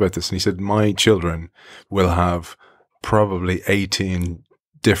Kingsley talked about this and he said, my children will have probably 18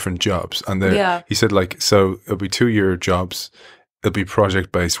 different jobs. And he said so it'll be 2-year jobs. It'll be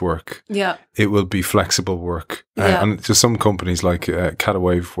project-based work. Yeah. It will be flexible work. Yeah. And to some companies like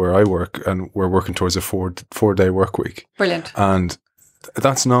Catawave, where I work, and we're working towards a four-day work week. Brilliant. And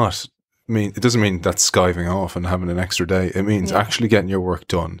that's not, it doesn't mean that's skiving off and having an extra day. It means actually getting your work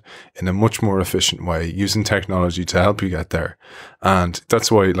done in a much more efficient way, using technology to help you get there. And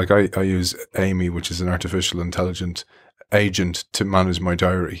that's why, like, I use Amy, which is an artificial intelligent agent, to manage my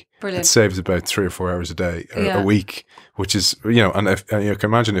diary. Brilliant. It saves about 3 or 4 hours a day or a week, which is, and you can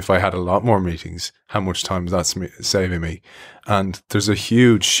imagine if I had a lot more meetings, how much time that's saving me. And there's a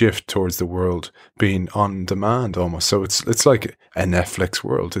huge shift towards the world being on demand almost. So it's like a Netflix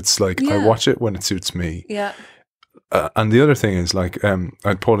world. It's like I watch it when it suits me. Yeah. And the other thing is, like, I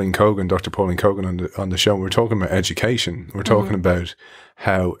had Pauline Cogan, Dr. Pauline Cogan on the show. We're talking about education. We're talking about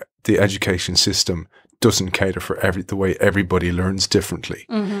how the education system doesn't cater for the way everybody learns differently.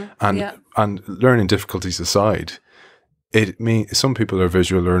 And learning difficulties aside, it means some people are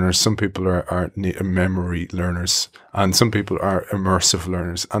visual learners, some people are memory learners, and some people are immersive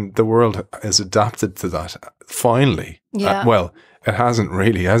learners. And the world has adapted to that finally. Yeah. Well, it hasn't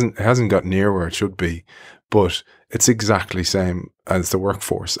really. It hasn't got near where it should be, but it's exactly same as the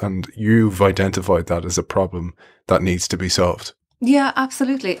workforce. And you've identified that as a problem that needs to be solved. Yeah,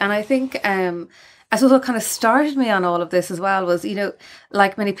 absolutely. And I think I suppose what kind of started me on all of this as well was,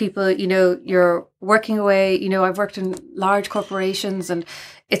 like many people, you're working away, I've worked in large corporations and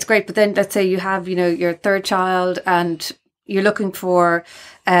it's great. But then let's say you have, your third child and you're looking for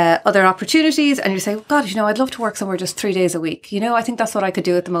other opportunities and you say, well, God, I'd love to work somewhere just 3 days a week. I think that's what I could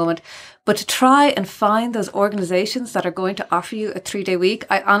do at the moment. But to try and find those organizations that are going to offer you a 3-day week,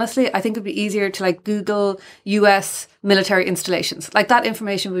 I think it'd be easier to like Google US military installations. Like that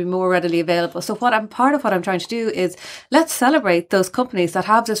information would be more readily available. So part of what I'm trying to do is let's celebrate those companies that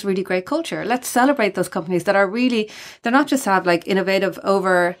have this really great culture. Let's celebrate those companies that are really, they're not just have like innovative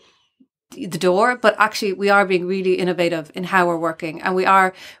over the door, but actually we are being really innovative in how we're working, and we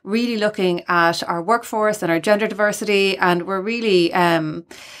are really looking at our workforce and our gender diversity, and we're really and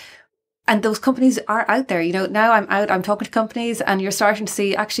those companies are out there. Now I'm talking to companies and you're starting to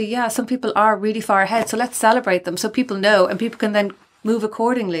see actually, some people are really far ahead. So let's celebrate them so people know and people can then move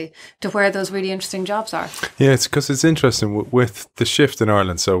accordingly to where those really interesting jobs are. Yeah, it's because it's interesting with the shift in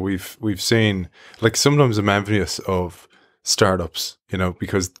Ireland. So we've seen, like, sometimes I'm envious of startups,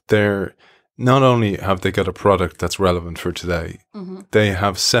 because they're not only have they got a product that's relevant for today, they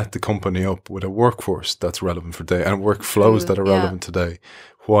have set the company up with a workforce that's relevant for today and workflows that are relevant today,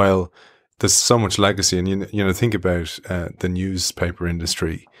 while there's so much legacy. And think about the newspaper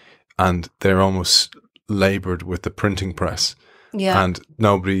industry, and they're almost labored with the printing press. Yeah. And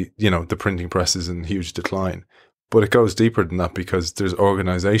nobody, the printing press is in huge decline. But it goes deeper than that, because there's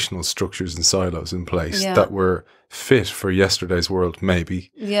organizational structures and silos in place that were fit for yesterday's world,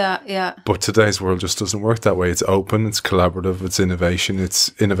 maybe. Yeah. But today's world just doesn't work that way. It's open, it's collaborative, it's innovation.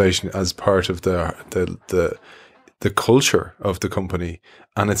 It's innovation as part of the culture of the company,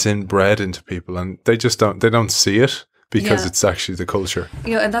 and it's inbred into people, and they don't see it. Because it's actually the culture.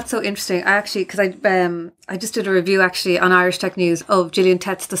 And that's so interesting. Because I just did a review actually on Irish Tech News of Gillian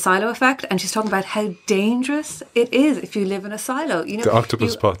Tett's The Silo Effect, and she's talking about how dangerous it is if you live in a silo. The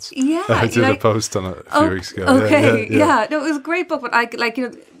octopus pots. Yeah. I did a post on it a few weeks ago. Okay. Yeah. No, it was a great book, but like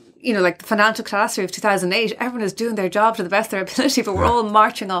the financial catastrophe of 2008, everyone is doing their job to the best of their ability, but we're all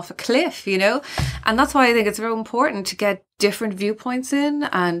marching off a cliff, And that's why I think it's very important to get different viewpoints in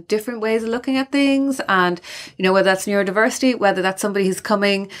and different ways of looking at things. And, whether that's neurodiversity, whether that's somebody who's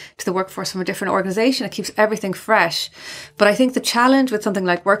coming to the workforce from a different organization, it keeps everything fresh. But I think the challenge with something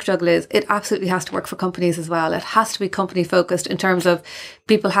like WorkJuggle is it absolutely has to work for companies as well. It has to be company focused in terms of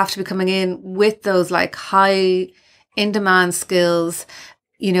people have to be coming in with those like high in demand skills.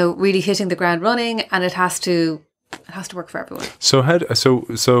 really hitting the ground running, and it has to work for everyone. So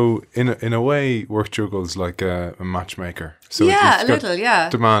so in a way, WorkJuggle is like a matchmaker. So yeah, a little, yeah.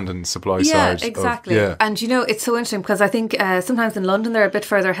 Demand and supply side. Yeah, exactly. And it's so interesting because I think sometimes in London they're a bit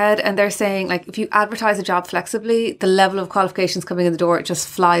further ahead, and they're saying like if you advertise a job flexibly, the level of qualifications coming in the door just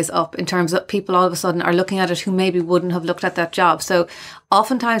flies up in terms of people all of a sudden are looking at it who maybe wouldn't have looked at that job. So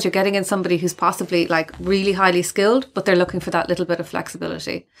oftentimes you're getting in somebody who's possibly like really highly skilled, but they're looking for that little bit of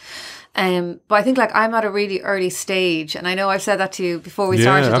flexibility. But I think like I'm at a really early stage, and I know I've said that to you before we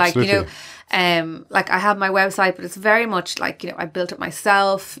started, absolutely. like I have my website, but it's very much like, I built it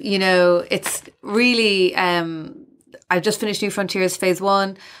myself, it's really, I've just finished New Frontiers phase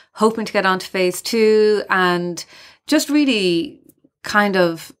 1, hoping to get on to phase 2, and just really kind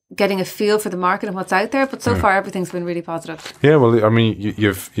of getting a feel for the market and what's out there. But so far everything's been really positive. Yeah, well, I mean,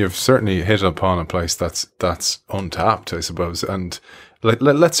 you've certainly hit upon a place that's untapped, I suppose, and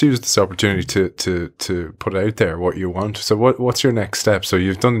let's use this opportunity to put out there what you want. So what's your next step? So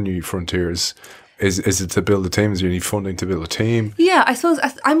you've done the New Frontiers. Is it to build a team? Is you need funding to build a team? Yeah, I suppose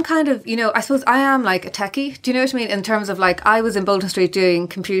I'm kind of, I suppose I am like a techie. Do you know what I mean? In terms of like, I was in Bolton Street doing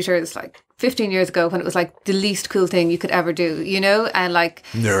computers like 15 years ago when it was like the least cool thing you could ever do, and like...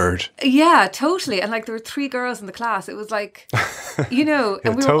 Nerd. Yeah, totally. And like there were 3 girls in the class. It was like, and we were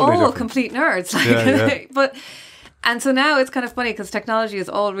totally all different. Complete nerds. Like, Yeah. But... And so now it's kind of funny because technology is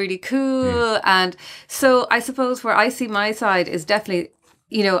all really cool. And so I suppose where I see my side is definitely,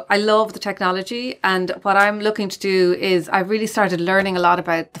 I love the technology. And what I'm looking to do is I've really started learning a lot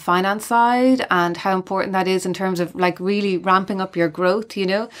about the finance side and how important that is in terms of like really ramping up your growth,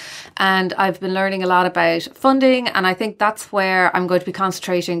 And I've been learning a lot about funding. And I think that's where I'm going to be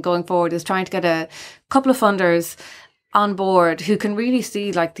concentrating going forward, is trying to get a couple of funders on board who can really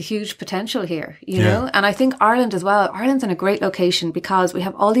see like the huge potential here, you know? And I think Ireland as well. Ireland's in a great location because we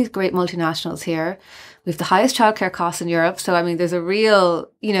have all these great multinationals here. We have the highest childcare costs in Europe. So, I mean, there's a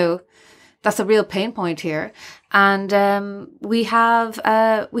real, that's a real pain point here. And we have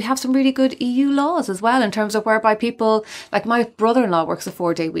some really good EU laws as well in terms of whereby people, like my brother-in-law works a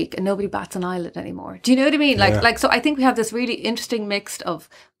 4-day week and nobody bats an eyelid anymore. Do you know what I mean? Like, so I think we have this really interesting mix of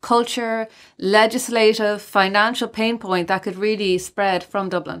culture, legislative, financial pain point that could really spread from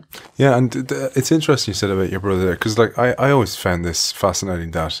Dublin. Yeah, and it's interesting you said about your brother there, because like I always found this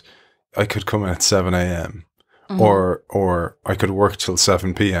fascinating that I could come in at 7 a.m. or I could work till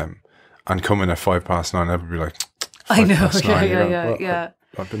 7 p.m. and come in at 9:05. Everybody be like, I know, 9:05. yeah.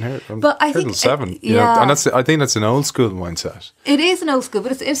 I've been here. But I think till 7. And I think that's an old school mindset. It is an old school,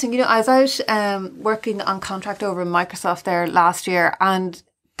 but it's interesting. I was out working on contract over in Microsoft there last year, and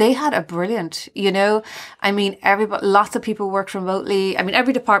they had a brilliant, I mean, lots of people worked remotely. I mean,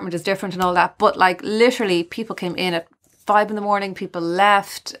 every department is different and all that, but like literally people came in at 5 a.m, people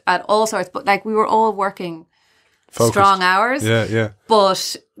left at all sorts, but like we were all working focused. Strong hours. Yeah.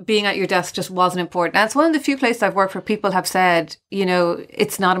 But being at your desk just wasn't important. And it's one of the few places I've worked where people have said,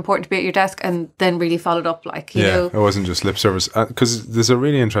 it's not important to be at your desk, and then really followed up like, you know. It wasn't just lip service. Because there's a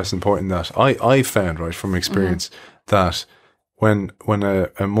really interesting point in that. I found, right, from experience, that when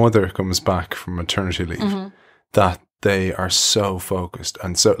a mother comes back from maternity leave, that they are so focused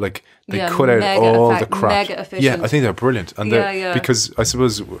and so like they cut out all the crap. Mega efficient. Yeah, I think they're brilliant. And because I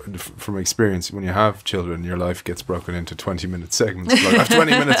suppose from experience, when you have children, your life gets broken into 20-minute segments. Like, I have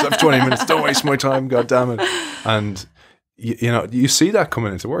 20 minutes, don't waste my time, God damn it. And you see that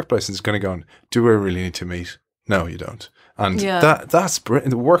coming into the workplace, and it's kind of going, do I really need to meet? No, you don't. And that's brilliant.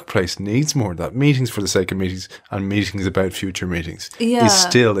 The workplace needs more of that. Meetings for the sake of meetings and meetings about future meetings is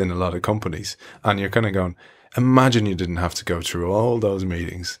still in a lot of companies. And you're kind of going, imagine you didn't have to go through all those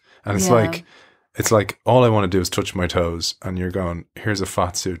meetings. And it's like all I want to do is touch my toes, and you're going, here's a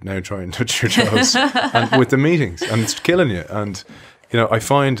fat suit, now try and touch your toes. And with the meetings, and it's killing you. And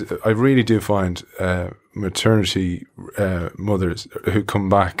I really do find maternity mothers who come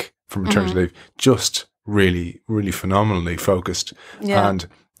back from maternity leave just really, really phenomenally focused. And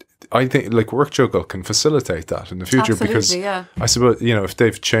I think like WorkJuggle can facilitate that in the future. Absolutely, because I suppose, if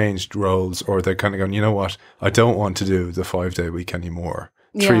they've changed roles, or they're kind of going, you know what, I don't want to do the 5-day week anymore.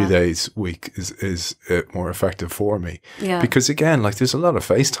 3 days week is more effective for me. Because again, like there's a lot of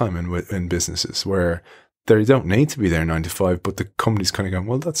FaceTime in businesses where they don't need to be there 9 to 5, but the company's kind of going,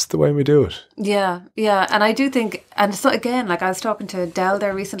 well, that's the way we do it. Yeah. And I do think, and so again, like I was talking to Dell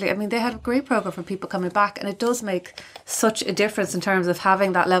there recently, I mean, they had a great program for people coming back, and it does make such a difference in terms of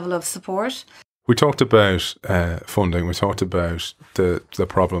having that level of support. We talked about funding. We talked about the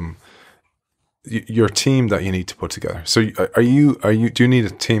problem, your team that you need to put together. So do you need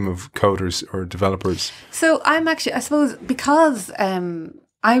a team of coders or developers? So I'm actually, I suppose, because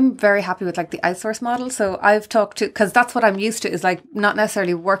I'm very happy with like the outsource model. So I've talked to, because that's what I'm used to, is like not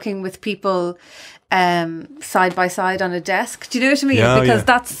necessarily working with people side by side on a desk. Do you know what I mean? Yeah, because yeah.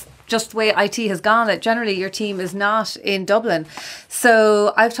 that's just the way IT has gone. That generally your team is not in Dublin.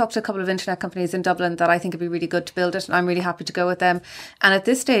 So I've talked to a couple of internet companies in Dublin that I think would be really good to build it, and I'm really happy to go with them. And at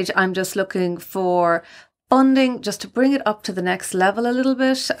this stage, I'm just looking for funding just to bring it up to the next level a little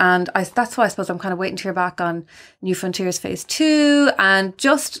bit. And that's why I suppose I'm kind of waiting to hear back on New Frontiers Phase 2. And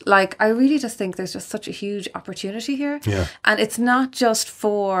just like, I really just think there's just such a huge opportunity here. Yeah. And it's not just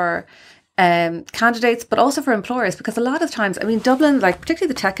for candidates, but also for employers, because a lot of times, I mean, Dublin, like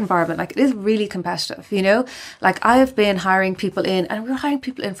particularly the tech environment, like it is really competitive, you know, like I've been hiring people in, and we're hiring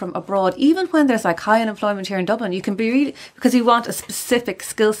people in from abroad, even when there's like high unemployment here in Dublin, you can be really, because you want a specific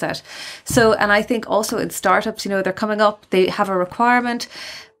skill set. So, and I think also in startups, you know, they're coming up, they have a requirement,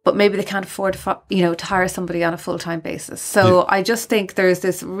 but maybe they can't afford to hire somebody on a full-time basis. So I just think there's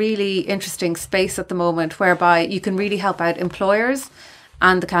this really interesting space at the moment whereby you can really help out employers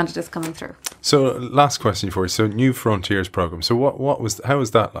and the candidates coming through. So last question for you. So New Frontiers program. So how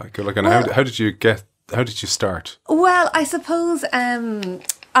was that like? Like, and Well, how did you start? Well, I suppose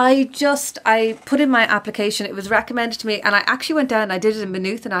I put in my application. It was recommended to me, and I actually went down and I did it in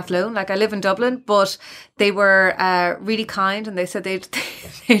Maynooth and Athlone. Like I live in Dublin, but they were really kind, and they said they'd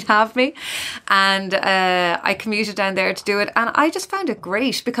have me, and I commuted down there to do it, and I just found it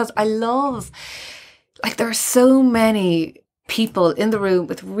great because I love, like, there are so many people in the room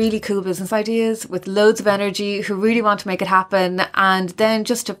with really cool business ideas, with loads of energy, who really want to make it happen, and then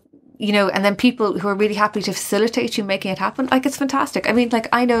just to, you know, and then people who are really happy to facilitate you making it happen. Like, it's fantastic. I mean, like,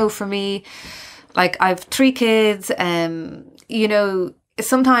 I know for me, like, I've 3 kids, you know,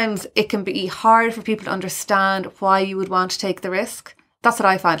 sometimes it can be hard for people to understand why you would want to take the risk. That's what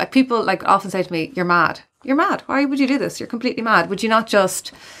I find. Like, people like often say to me, "You're mad. You're mad. Why would you do this? You're completely mad. Would you not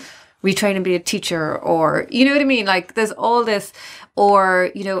just retrain and be a teacher?" Or, you know what I mean? Like, there's all this,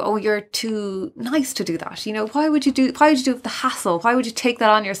 or, you know, "Oh, you're too nice to do that. You know, why would you do it with the hassle? Why would you take that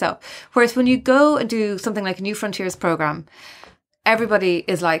on yourself?" Whereas when you go and do something like a New Frontiers program, everybody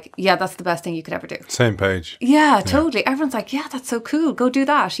is like, "Yeah, that's the best thing you could ever do." Same page. Yeah, totally. Everyone's like, "Yeah, that's so cool. Go do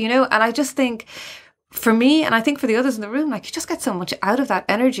that," you know? And I just think, for me, and I think for the others in the room, like, you just get so much out of that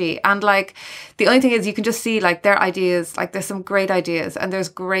energy. And like, the only thing is, you can just see like their ideas, like there's some great ideas, and there's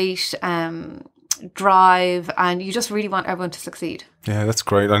great drive, and you just really want everyone to succeed. Yeah, that's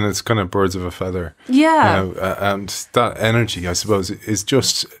great. And it's kind of birds of a feather. Yeah. You know, and that energy, I suppose, is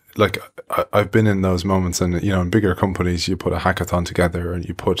just like, I've been in those moments, and, you know, in bigger companies, you put a hackathon together and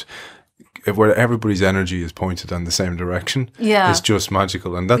you put, where everybody's energy is pointed in the same direction. Yeah. It's just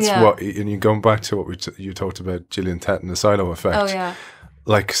magical. And that's what, and you going back to what you talked about, Gillian Tett and the silo effect. Oh, yeah.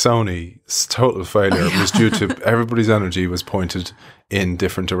 Like Sony's total failure was due to everybody's energy was pointed in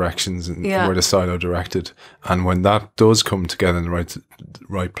different directions, and where the silo directed. And when that does come together in the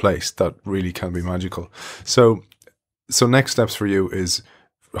right place, that really can be magical. So next steps for you is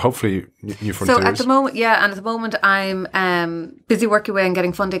hopefully New Frontiers. So at the moment, I'm busy working away and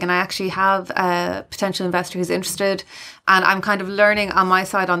getting funding, and I actually have a potential investor who's interested, and I'm kind of learning on my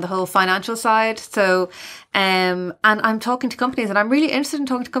side on the whole financial side. So, and I'm talking to companies, and I'm really interested in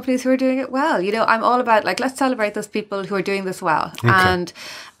talking to companies who are doing it well. You know, I'm all about, like, let's celebrate those people who are doing this well. Okay. And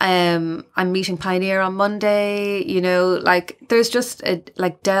I'm meeting Pioneer on Monday. You know, like, there's just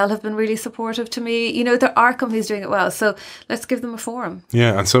like Dell have been really supportive to me. You know, there are companies doing it well, so let's give them a forum.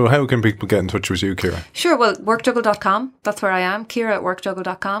 Yeah. And so how can people get in touch with you, Ciara? Sure. Well, WorkJuggle.com. That's where I am. Ciara at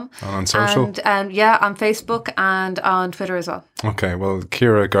WorkJuggle.com. And on social? And yeah, on Facebook and on Twitter as well. Okay. Well,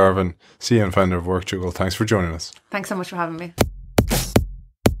 Ciara Garvin, CEO and founder of WorkJuggle, thanks for joining us. Thanks so much for having me.